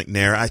 Look,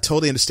 McNair, I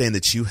totally understand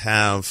that you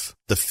have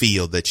the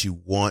feel that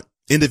you want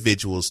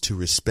individuals to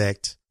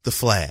respect the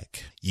flag.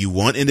 You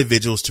want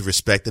individuals to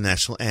respect the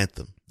national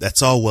anthem.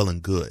 That's all well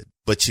and good.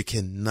 But you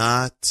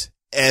cannot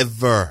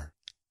ever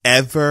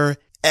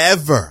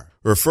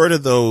refer to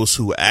those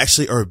who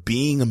actually are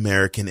being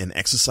American and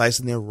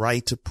exercising their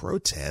right to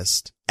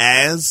protest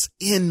as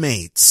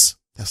inmates.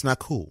 That's not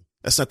cool.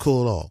 That's not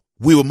cool at all.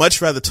 We would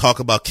much rather talk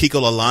about Kiko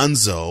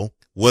Alonso,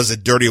 was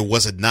it dirty or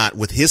was it not,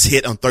 with his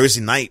hit on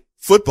Thursday Night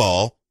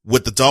Football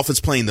with the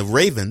Dolphins playing the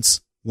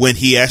Ravens when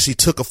he actually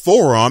took a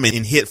forearm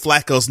and hit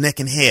Flacco's neck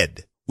and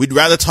head. We'd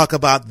rather talk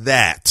about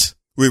that.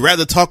 We'd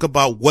rather talk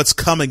about what's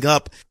coming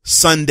up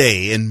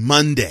Sunday and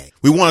Monday.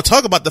 We want to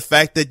talk about the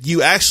fact that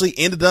you actually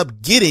ended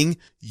up getting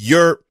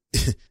your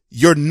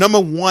number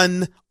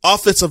one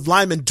offensive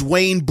lineman,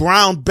 Dwayne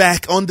Brown,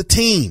 back on the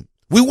team.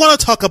 We want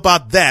to talk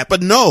about that,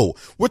 but no,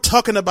 we're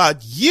talking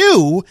about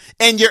you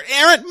and your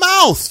errant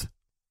mouth.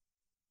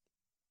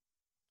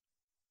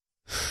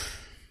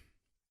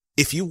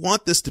 If you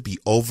want this to be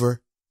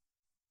over,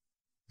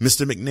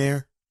 Mr.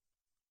 McNair,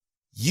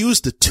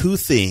 use the two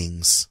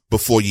things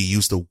before you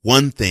use the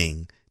one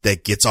thing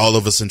that gets all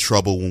of us in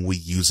trouble when we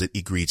use it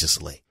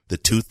egregiously. The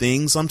two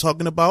things I'm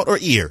talking about are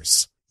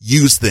ears.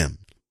 Use them.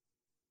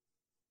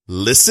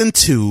 Listen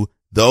to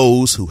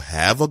those who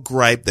have a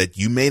gripe that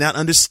you may not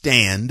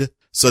understand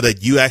so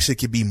that you actually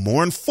can be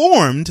more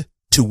informed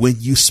to, when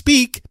you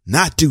speak,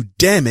 not do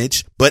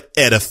damage, but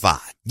edify.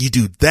 You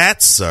do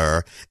that,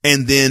 sir,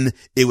 and then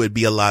it would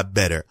be a lot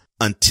better.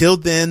 Until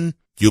then,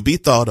 you'll be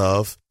thought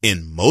of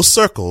in most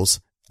circles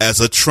as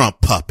a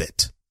Trump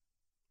puppet.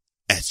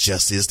 That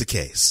just is the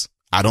case.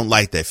 I don't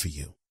like that for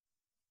you,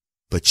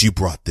 but you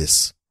brought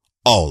this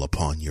all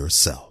upon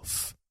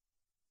yourself.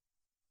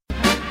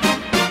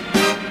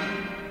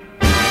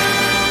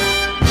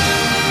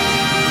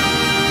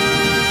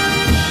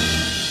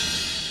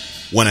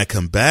 When I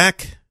come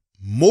back,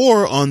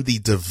 more on the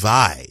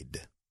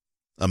divide.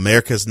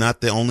 America's not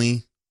the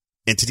only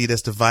entity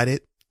that's divided.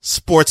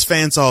 Sports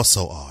fans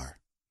also are.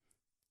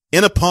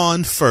 And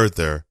upon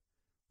further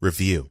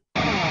review.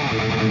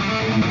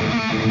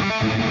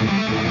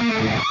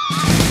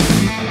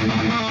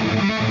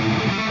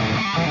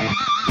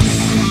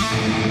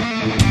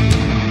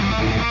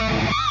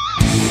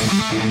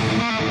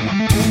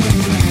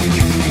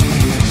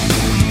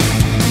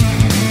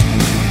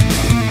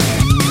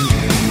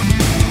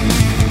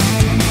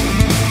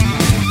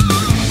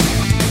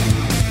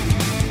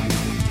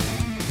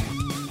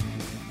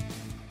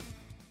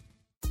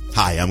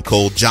 Hi, I'm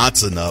Cole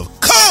Johnson of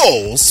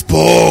Cole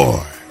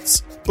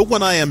Sportz. But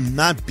when I am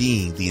not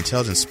being the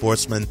intelligent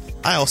sportsman,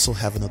 I also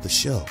have another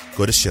show.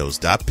 Go to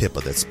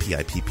shows.pippa, that's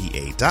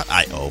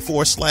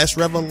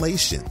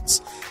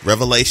PIPPA.io/revelations.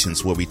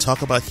 Revelations, where we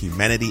talk about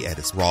humanity at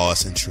its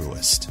rawest and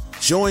truest.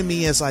 Join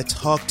me as I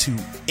talk to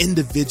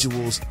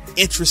individuals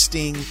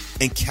interesting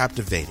and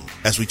captivating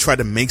as we try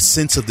to make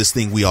sense of this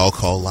thing we all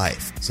call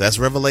life. So that's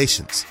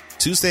Revelations.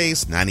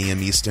 Tuesdays, 9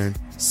 a.m. Eastern,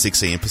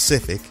 6 a.m.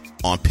 Pacific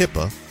on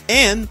Pippa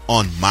and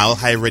on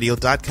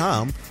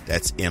milehighradio.com.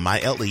 That's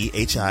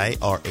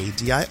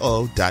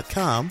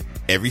MILEHIRADIO.com.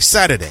 Every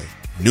Saturday,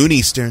 noon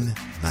Eastern,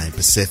 9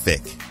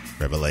 Pacific.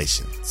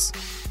 Revelations,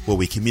 where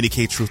we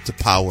communicate truth to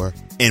power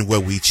and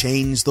where we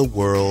change the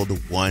world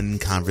one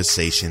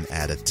conversation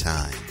at a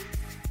time.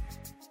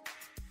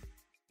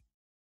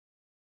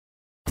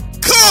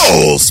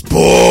 Cole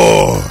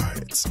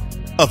Sportz,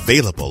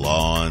 available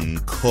on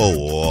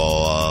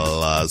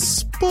Cole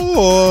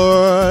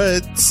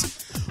Sportz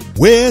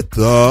with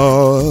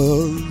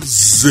a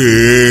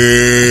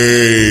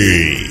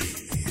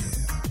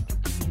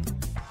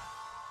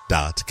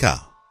Z.com.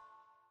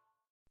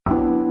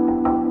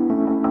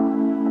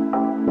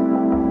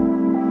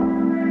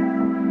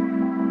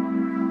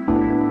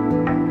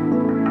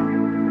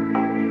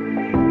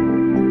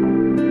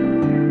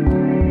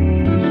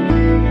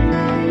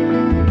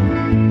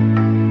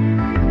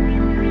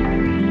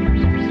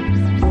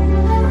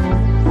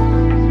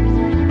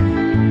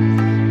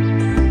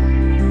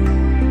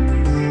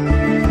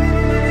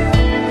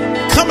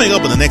 Coming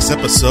up in the next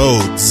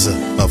episodes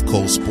of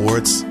Cole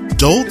Sportz,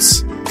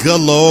 Dolts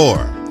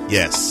Galore.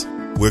 Yes,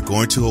 we're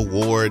going to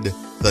award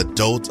the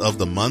Dolt of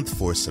the Month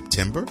for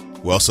September.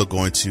 We're also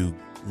going to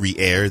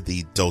re-air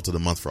the Dolt of the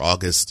Month for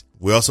August.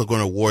 We're also going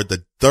to award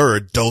the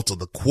third Dolt of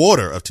the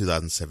Quarter of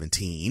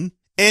 2017.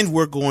 And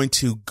we're going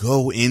to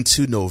go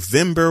into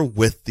November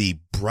with the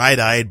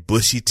bright-eyed,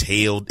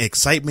 bushy-tailed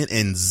excitement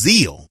and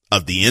zeal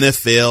of the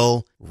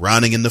NFL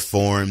rounding into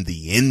form,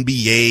 the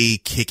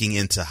NBA kicking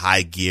into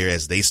high gear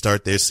as they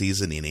start their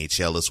season, the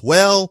NHL as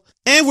well.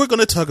 And we're going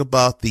to talk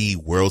about the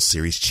World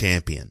Series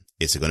champion.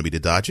 Is it going to be the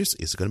Dodgers?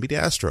 Is it going to be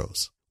the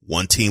Astros?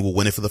 One team will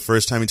win it for the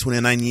first time in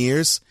 29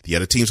 years. The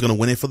other team's going to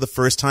win it for the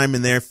first time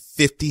in their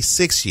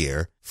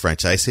 56-year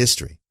franchise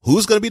history.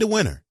 Who's going to be the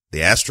winner?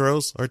 The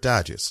Astros or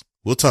Dodgers?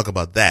 We'll talk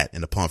about that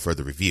in upon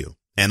further review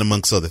and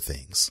amongst other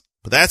things.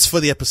 But that's for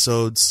the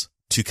episodes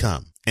to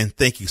come. And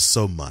thank you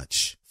so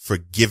much for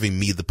giving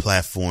me the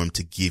platform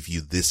to give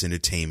you this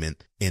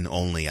entertainment in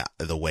only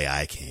the way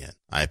I can.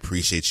 I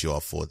appreciate you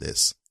all for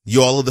this.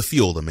 You all are the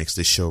fuel that makes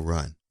this show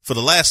run. For the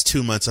last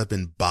 2 months, I've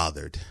been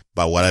bothered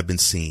by what I've been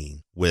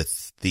seeing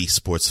with the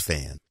sports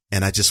fan.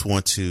 And I just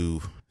want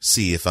to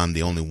see if I'm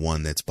the only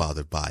one that's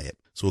bothered by it.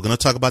 So we're going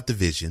to talk about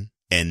division.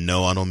 And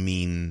no, I don't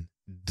mean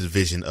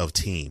division of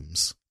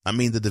teams. I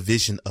mean the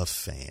division of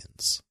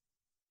fans.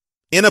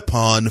 In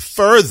upon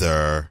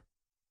further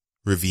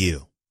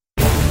review.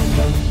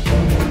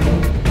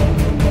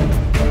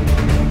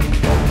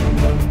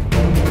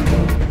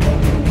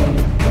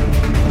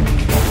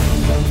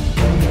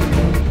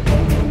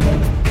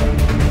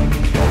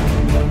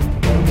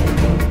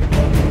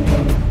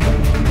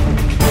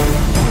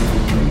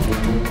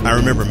 I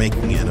remember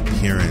making an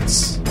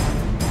appearance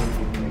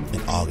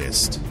in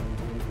August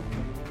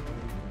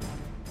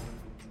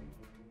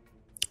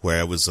where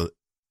I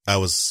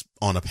was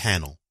on a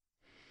panel,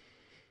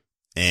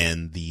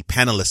 and the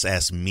panelists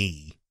asked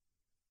me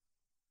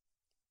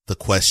the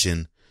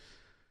question,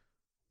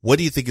 what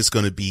do you think is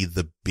going to be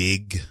the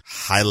big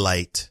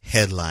highlight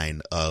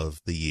headline of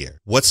the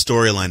year? What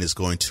storyline is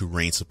going to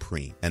reign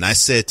supreme? And I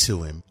said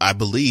to him, I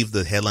believe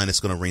the headline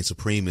that's going to reign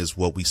supreme is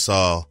what we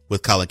saw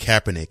with Colin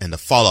Kaepernick and the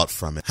fallout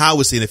from it. How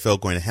is the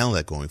NFL going to handle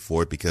that going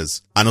forward?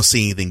 Because I don't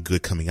see anything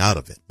good coming out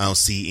of it. I don't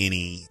see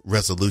any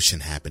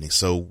resolution happening.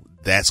 So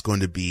that's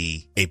going to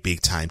be a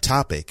big time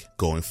topic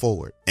going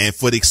forward. And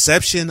for the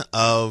exception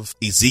of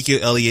Ezekiel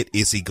Elliott,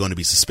 is he going to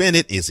be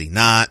suspended? Is he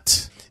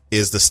not?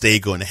 Is the stay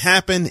going to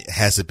happen?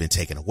 Has it been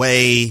taken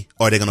away?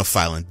 Are they going to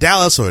file in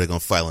Dallas or are they going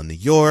to file in New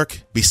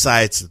York?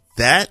 Besides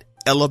that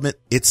element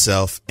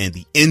itself and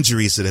the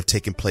injuries that have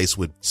taken place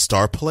with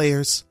star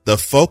players, the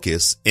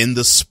focus in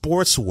the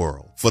sports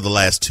world for the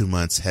last 2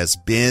 months has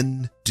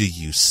been, do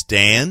you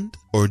stand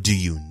or do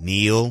you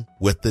kneel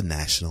with the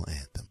national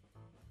anthem?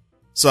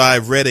 So I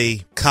read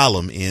a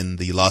column in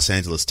the Los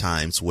Angeles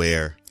Times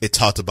where it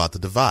talked about the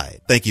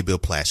divide. Thank you, Bill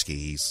Plaschke.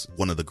 He's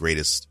one of the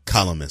greatest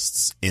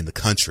columnists in the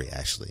country,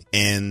 actually.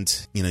 And,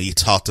 he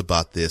talked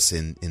about this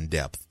in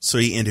depth. So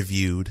he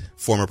interviewed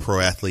former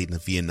pro athlete and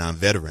a Vietnam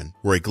veteran,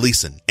 Roy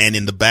Gleason. And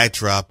in the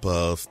backdrop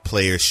of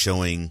players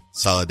showing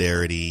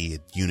solidarity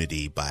and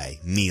unity by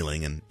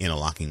kneeling and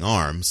interlocking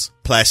arms,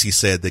 Plaschke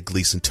said that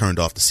Gleason turned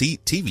off the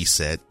TV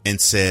set and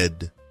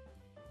said,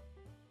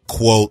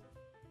 quote,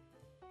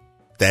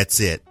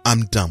 "That's it.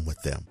 I'm done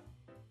with them."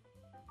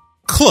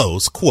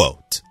 Close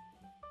quote.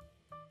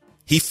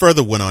 He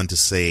further went on to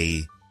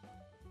say,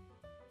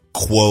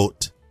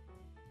 quote,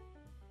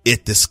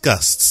 "It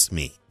disgusts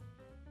me."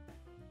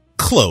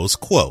 Close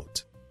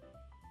quote.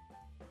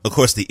 Of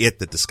course, the it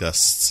that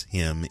disgusts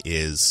him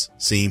is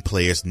seeing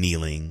players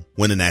kneeling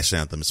when the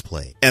national anthem is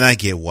played. And I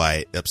get why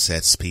it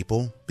upsets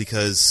people,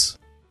 because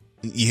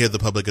you hear the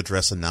public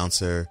address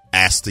announcer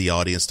ask the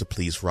audience to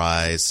please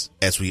rise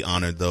as we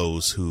honor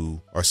those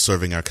who are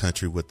serving our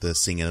country with the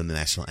singing of the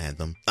national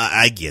anthem.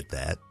 I get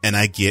that. And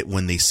I get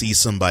when they see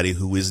somebody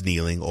who is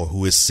kneeling or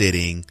who is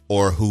sitting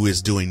or who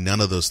is doing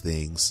none of those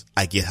things,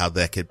 I get how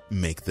that could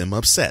make them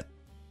upset.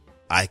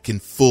 I can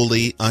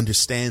fully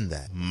understand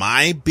that.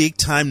 My big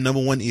time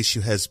number one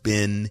issue has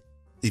been,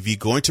 if you're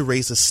going to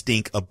raise a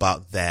stink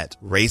about that,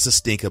 raise a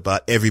stink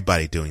about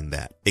everybody doing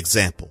that.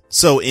 Example.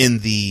 So in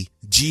the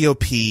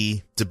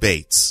GOP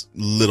debates,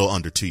 little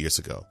under 2 years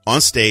ago, on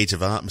stage,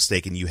 if I'm not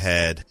mistaken, you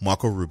had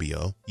Marco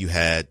Rubio, you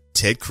had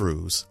Ted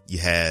Cruz, you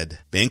had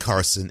Ben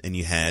Carson, and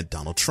you had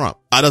Donald Trump.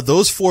 Out of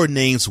those four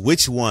names,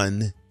 which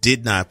one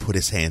did not put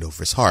his hand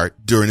over his heart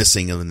during the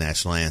singing of the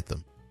national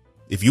anthem?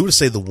 If you were to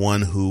say the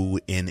one who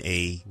in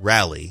a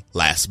rally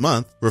last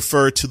month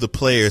referred to the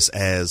players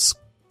as,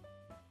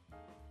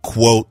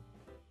 quote,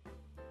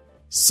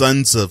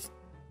 sons of,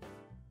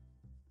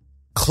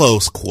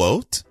 close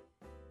quote,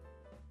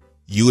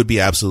 you would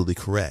be absolutely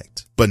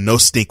correct. But no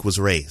stink was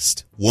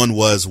raised. One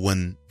was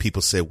when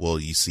people said, well,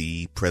 you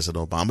see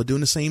President Obama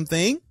doing the same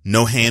thing?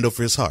 No hand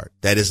over his heart.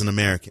 That isn't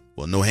American.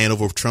 Well, no hand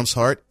over Trump's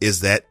heart. Is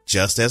that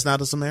just as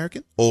not as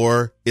American?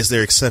 Or is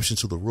there exception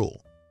to the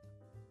rule?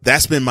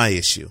 That's been my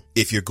issue.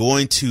 If you're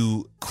going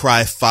to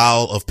cry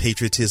foul of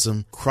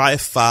patriotism, cry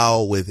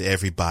foul with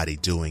everybody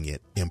doing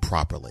it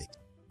improperly.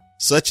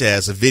 Such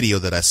as a video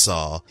that I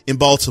saw in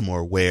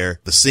Baltimore where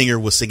the singer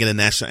was singing the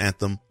national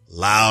anthem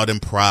loud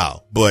and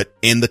proud. But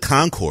in the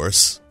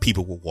concourse,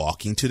 people were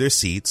walking to their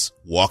seats,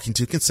 walking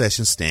to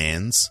concession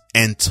stands,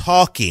 and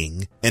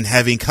talking and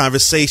having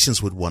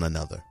conversations with one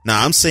another.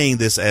 Now, I'm saying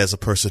this as a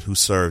person who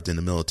served in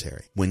the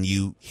military. When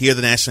you hear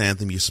the national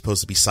anthem, you're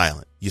supposed to be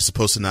silent. You're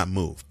supposed to not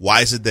move.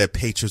 Why is it that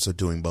patriots are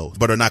doing both,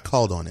 but are not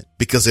called on it?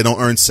 Because they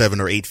don't earn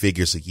 7 or 8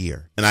 figures a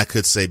year. And I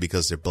could say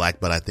because they're black,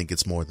 but I think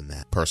it's more than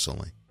that,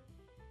 personally.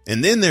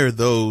 And then there are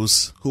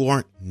those who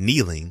aren't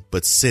kneeling,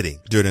 but sitting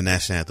during the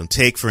national anthem.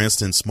 Take, for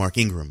instance, Mark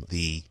Ingram,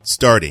 the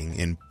starting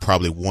and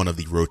probably one of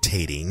the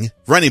rotating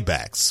running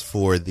backs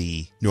for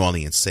the New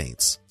Orleans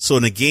Saints. So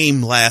in a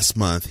game last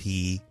month,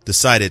 he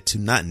decided to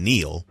not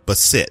kneel, but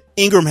sit.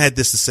 Ingram had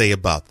this to say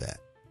about that.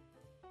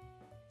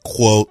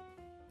 Quote,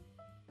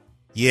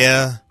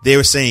 "Yeah, they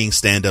were saying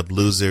stand up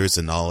losers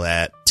and all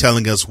that,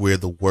 telling us we're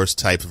the worst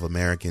type of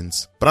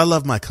Americans. But I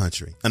love my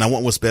country and I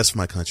want what's best for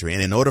my country.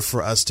 And in order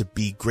for us to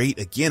be great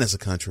again as a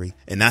country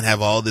and not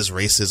have all this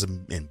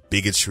racism and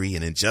bigotry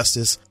and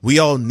injustice, we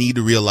all need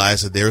to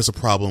realize that there is a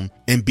problem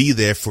and be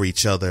there for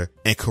each other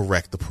and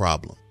correct the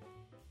problem."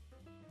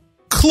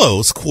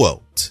 Close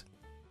quote.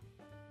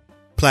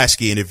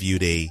 Plaschke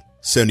interviewed a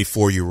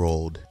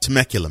 74-year-old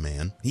Temecula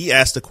man. He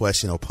asked a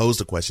question or posed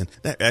a question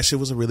that actually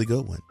was a really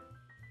good one.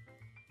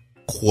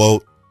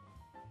 Quote,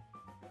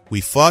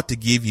 "We fought to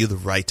give you the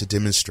right to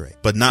demonstrate,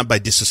 but not by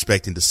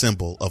disrespecting the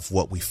symbol of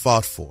what we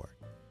fought for."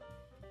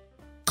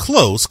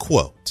 Close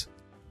quote.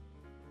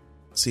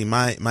 See,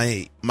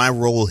 my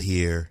role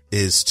here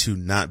is to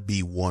not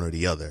be one or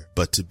the other,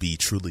 but to be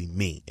truly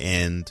me.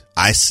 And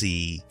I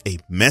see a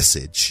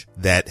message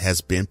that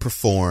has been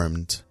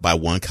performed by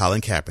one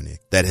Colin Kaepernick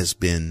that has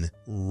been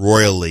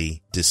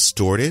royally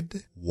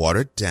distorted,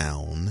 watered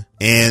down,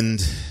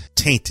 and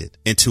tainted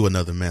into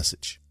another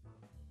message.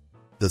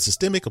 The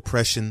systemic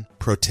oppression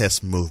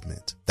protest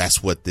movement.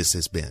 That's what this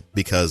has been,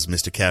 because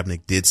Mr.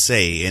 Kaepernick did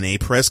say in a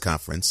press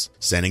conference,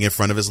 standing in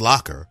front of his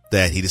locker,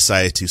 that he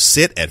decided to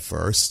sit at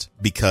first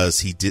because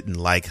he didn't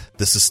like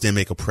the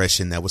systemic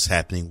oppression that was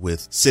happening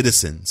with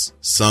citizens,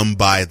 some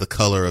by the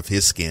color of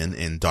his skin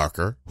and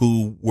darker,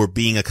 who were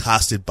being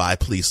accosted by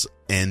police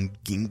and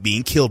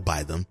being killed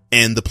by them,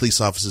 and the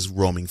police officers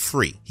roaming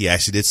free. He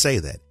actually did say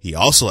that. He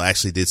also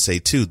actually did say,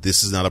 too,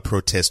 this is not a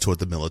protest toward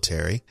the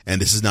military,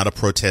 and this is not a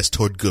protest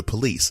toward good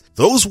police.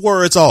 Those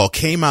words all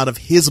came out of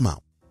his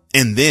mouth.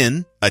 And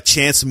then a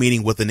chance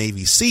meeting with a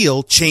Navy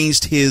SEAL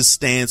changed his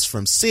stance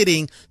from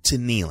sitting to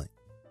kneeling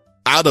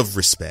out of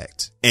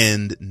respect.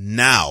 And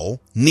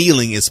now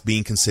kneeling is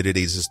being considered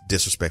a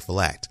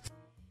disrespectful act.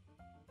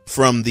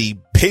 From the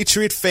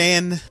Patriot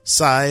fan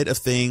side of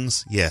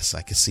things, yes,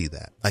 I can see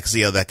that. I can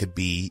see how that could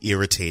be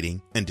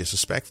irritating and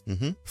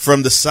disrespectful.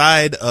 From the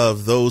side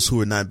of those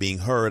who are not being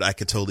heard, I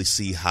could totally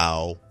see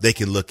how they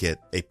can look at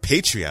a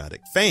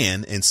patriotic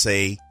fan and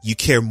say, you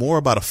care more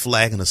about a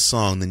flag and a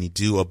song than you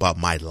do about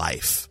my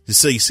life.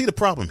 So you see the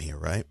problem here,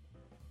 right?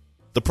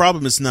 The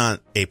problem is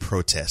not a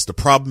protest. The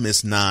problem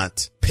is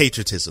not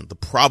patriotism. The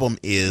problem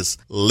is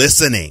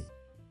listening.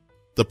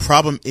 The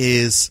problem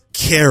is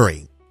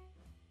caring.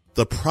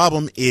 The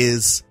problem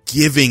is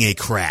giving a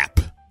crap.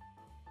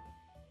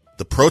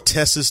 The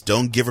protesters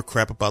don't give a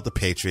crap about the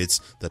patriots.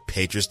 The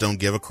patriots don't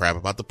give a crap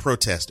about the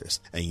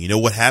protesters. And you know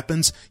what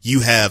happens?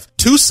 You have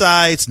two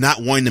sides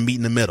not wanting to meet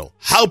in the middle.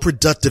 How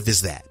productive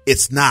is that?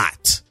 It's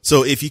not.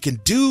 So if you can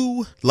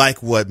do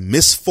like what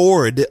Miss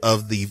Ford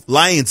of the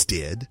Lions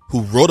did,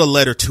 who wrote a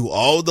letter to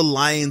all the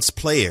Lions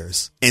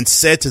players and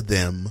said to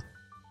them,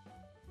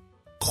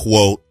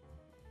 quote,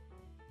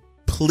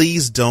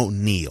 "Please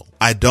don't kneel.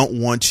 I don't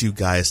want you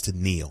guys to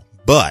kneel.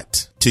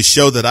 But to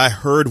show that I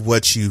heard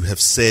what you have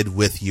said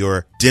with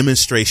your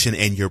demonstration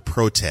and your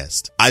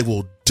protest, I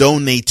will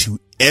donate to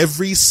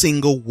every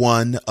single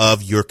one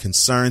of your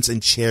concerns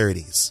and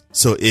charities.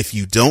 So if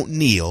you don't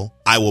kneel,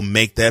 I will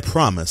make that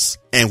promise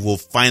and will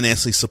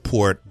financially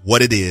support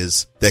what it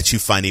is that you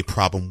find a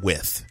problem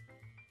with."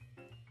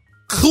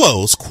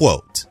 Close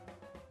quote.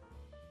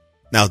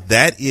 Now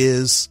that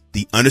is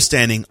the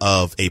understanding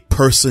of a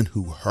person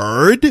who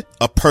heard,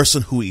 a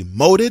person who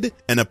emoted,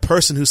 and a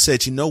person who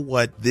said, you know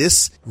what,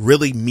 this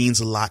really means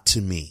a lot to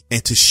me.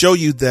 And to show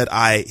you that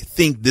I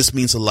think this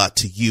means a lot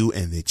to you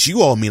and that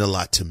you all mean a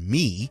lot to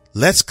me,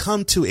 let's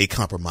come to a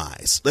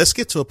compromise. Let's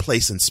get to a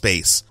place in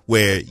space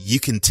where you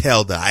can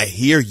tell that I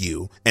hear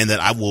you and that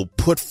I will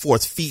put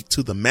forth feet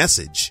to the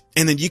message.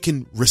 And then you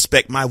can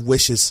respect my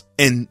wishes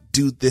and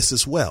do this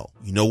as well.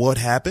 You know what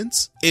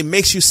happens? It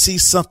makes you see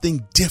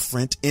something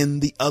different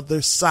in the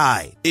other side.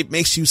 It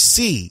makes you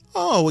see,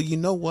 oh, well, you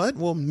know what?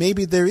 Well,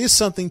 maybe there is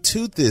something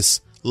to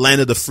this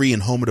land of the free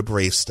and home of the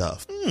brave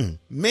stuff.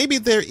 maybe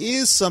there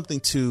is something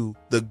to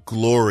the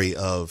glory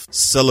of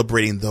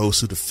celebrating those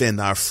who defend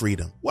our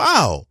freedom.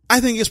 Wow. I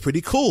think it's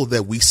pretty cool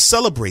that we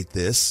celebrate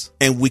this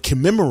and we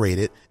commemorate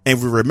it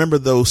and we remember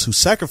those who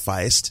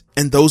sacrificed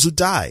and those who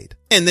died.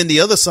 And then the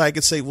other side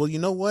could say, well, you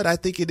know what? I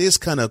think it is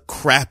kind of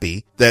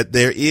crappy that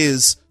there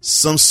is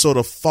some sort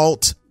of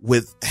fault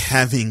with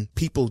having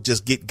people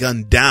just get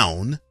gunned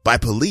down by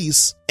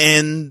police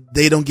and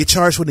they don't get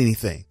charged with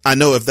anything. I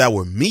know if that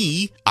were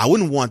me, I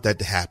wouldn't want that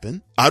to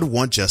happen. I'd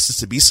want justice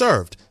to be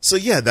served. So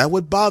yeah, that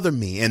would bother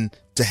me. And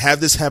to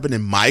have this happen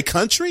in my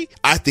country,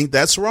 I think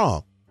that's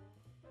wrong.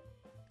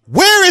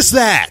 Where is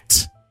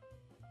that?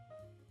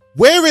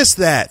 Where is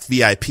that,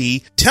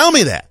 VIP? Tell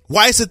me that.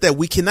 Why is it that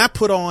we cannot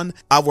put on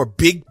our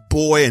big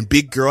boy and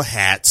big girl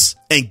hats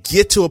and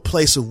get to a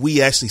place where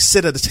we actually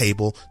sit at a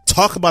table,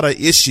 talk about our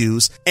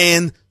issues,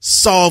 and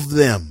solve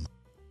them?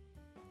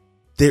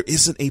 There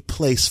isn't a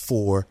place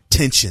for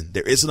tension.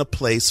 There isn't a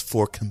place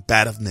for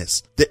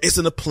combativeness. There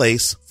isn't a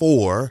place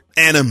for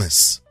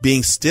animus.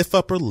 Being stiff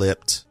upper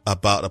lipped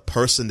about a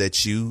person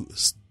that you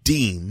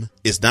deem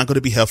is not going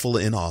to be helpful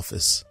in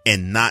office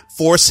and not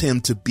force him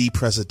to be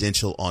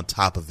presidential on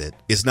top of it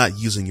is not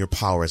using your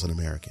power as an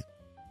American.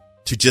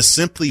 To just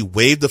simply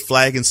wave the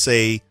flag and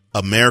say,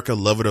 America,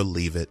 love it or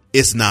leave it,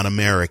 it's not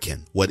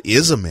American. What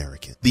is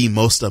American? The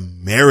most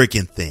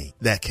American thing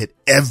that could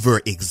ever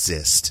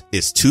exist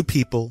is two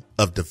people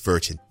of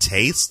divergent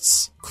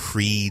tastes,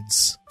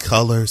 creeds,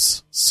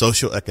 colors,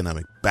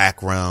 socioeconomic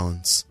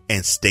backgrounds,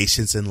 and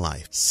stations in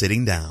life,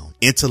 sitting down,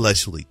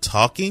 intellectually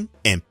talking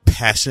and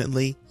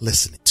passionately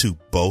listening to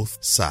both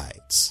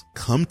sides,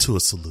 come to a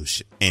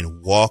solution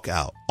and walk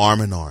out arm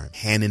in arm,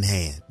 hand in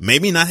hand.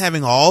 Maybe not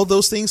having all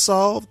those things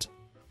solved,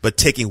 but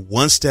taking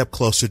one step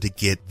closer to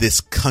get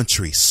this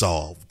country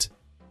solved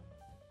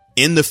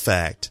in the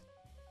fact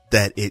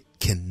that it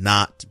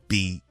cannot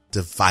be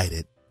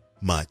divided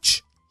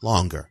much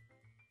longer.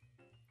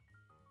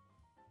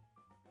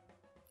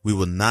 We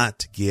will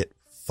not get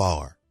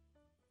far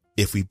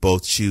if we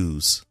both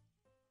choose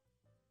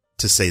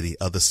to say the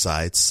other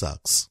side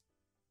sucks.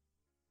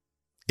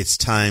 It's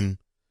time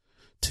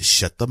to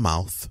shut the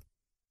mouth,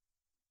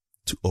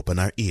 to open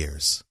our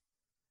ears,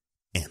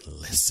 and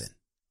listen.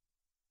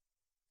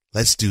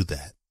 Let's do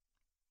that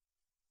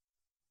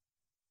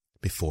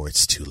before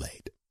it's too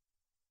late.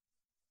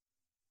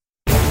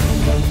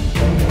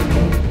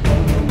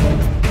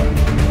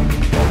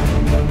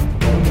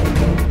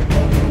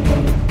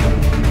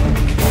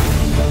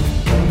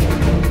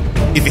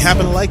 If you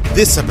happen to like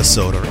this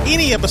episode or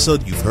any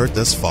episode you've heard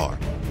thus far,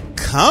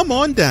 come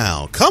on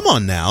now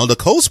to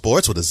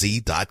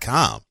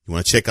ColeSportz.com. You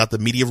want to check out the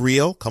media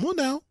reel? Come on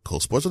now.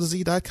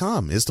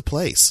 ColeSportz.com is the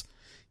place.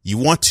 You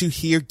want to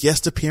hear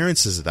guest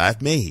appearances that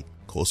I've made?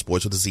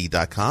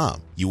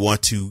 ColeSportz.com. You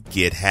want to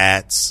get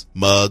hats,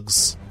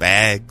 mugs,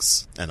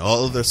 bags, and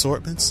all other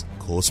assortments?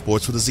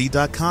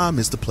 ColeSportz.com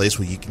is the place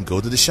where you can go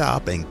to the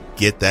shop and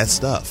get that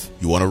stuff.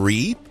 You want to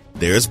read?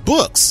 There's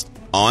books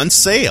on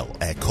sale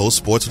at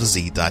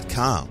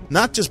ColeSportz.com.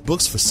 Not just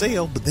books for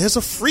sale, but there's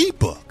a free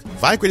book.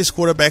 5 greatest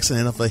quarterbacks in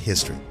NFL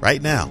history. Right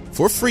now,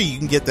 for free, you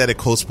can get that at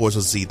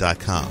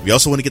ColeSportz.com. You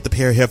also want to get the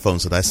pair of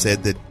headphones that I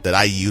said that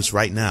I use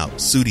right now,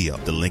 Studio.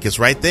 The link is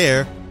right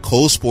there.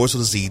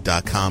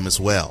 ColeSportz.com as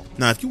well.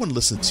 Now, if you want to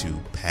listen to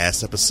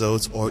past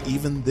episodes or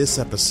even this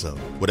episode,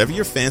 whatever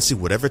your fancy,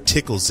 whatever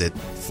tickles it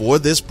for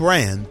this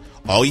brand,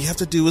 all you have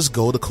to do is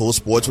go to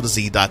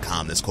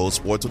ColeSportz.com. That's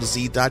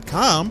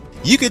ColeSportz.com.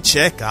 You can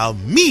check out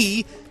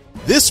me,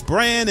 this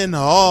brand, and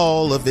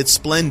all of its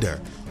splendor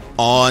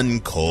on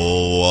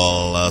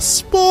Cole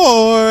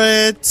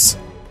Sportz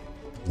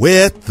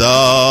with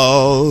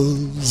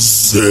the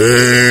Z.com.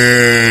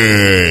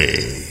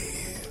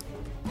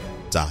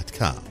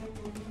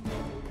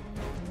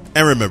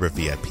 And remember,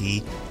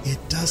 VIP,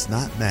 it does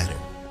not matter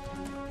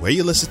where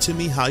you listen to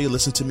me, how you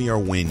listen to me, or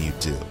when you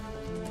do.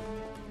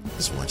 I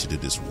just want you to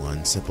do this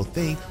one simple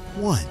thing.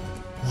 One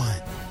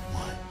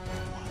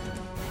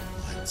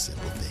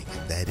simple thing.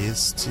 And that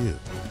is to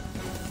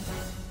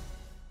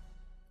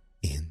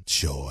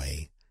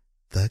enjoy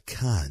the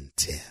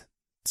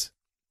content.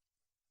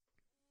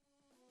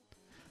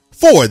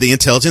 For the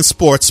Intelligent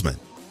Sportsman,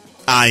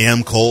 I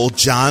am Cole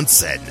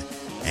Johnson,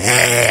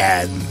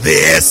 and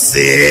this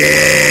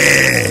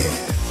is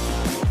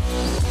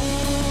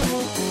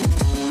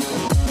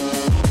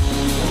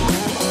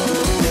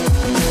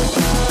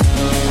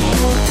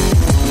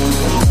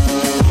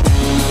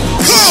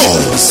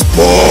Cole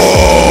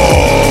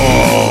Sportz.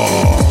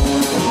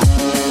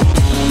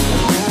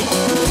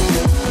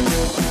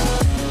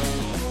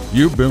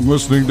 You've been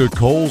listening to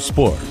Cole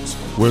Sportz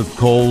with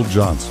Cole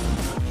Johnson.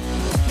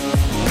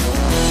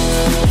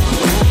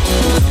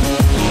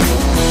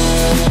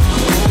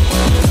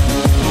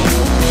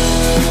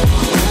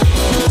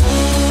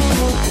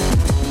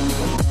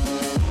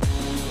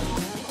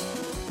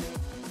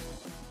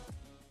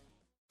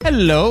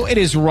 Hello, it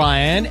is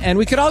Ryan, and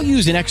we could all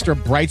use an extra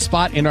bright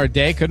spot in our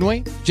day, couldn't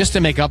we? Just to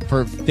make up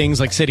for things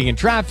like sitting in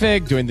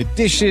traffic, doing the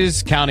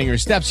dishes, counting your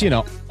steps,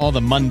 all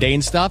the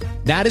mundane stuff.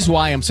 That is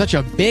why I'm such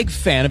a big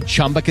fan of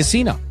Chumba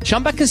Casino.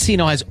 Chumba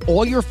Casino has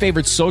all your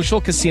favorite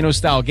social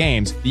casino-style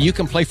games that you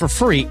can play for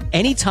free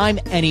anytime,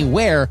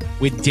 anywhere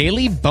with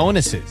daily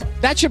bonuses.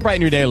 That should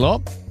brighten your day a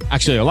little.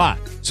 Actually, a lot.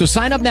 So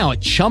sign up now at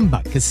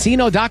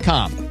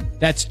ChumbaCasino.com.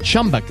 That's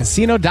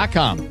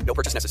ChumbaCasino.com. No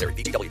purchase necessary.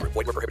 VGW Group.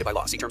 Void where prohibited by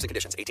law. See terms and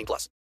conditions.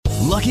 18+.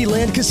 Lucky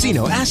Land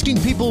Casino,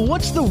 asking people,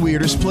 what's the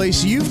weirdest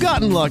place you've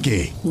gotten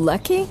lucky?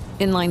 Lucky?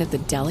 In line at the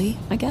deli,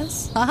 I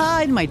guess?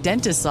 Aha, in my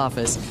dentist's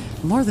office.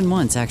 More than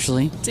once,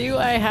 actually. Do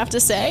I have to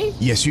say?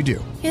 Yes, you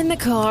do. In the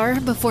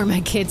car before my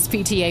kids'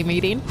 PTA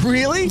meeting.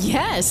 Really?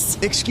 Yes.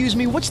 Excuse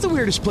me, what's the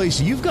weirdest place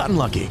you've gotten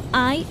lucky?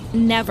 I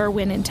never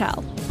win and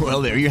tell.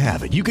 Well, there you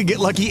have it. You can get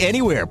lucky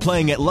anywhere,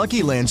 playing at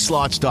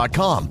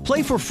LuckyLandSlots.com.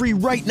 Play for free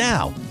right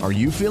now. Are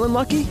you feeling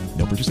lucky?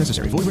 No purchase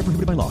necessary. Void where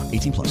prohibited by law.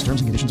 18+.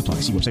 Terms and conditions apply.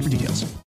 See website for details.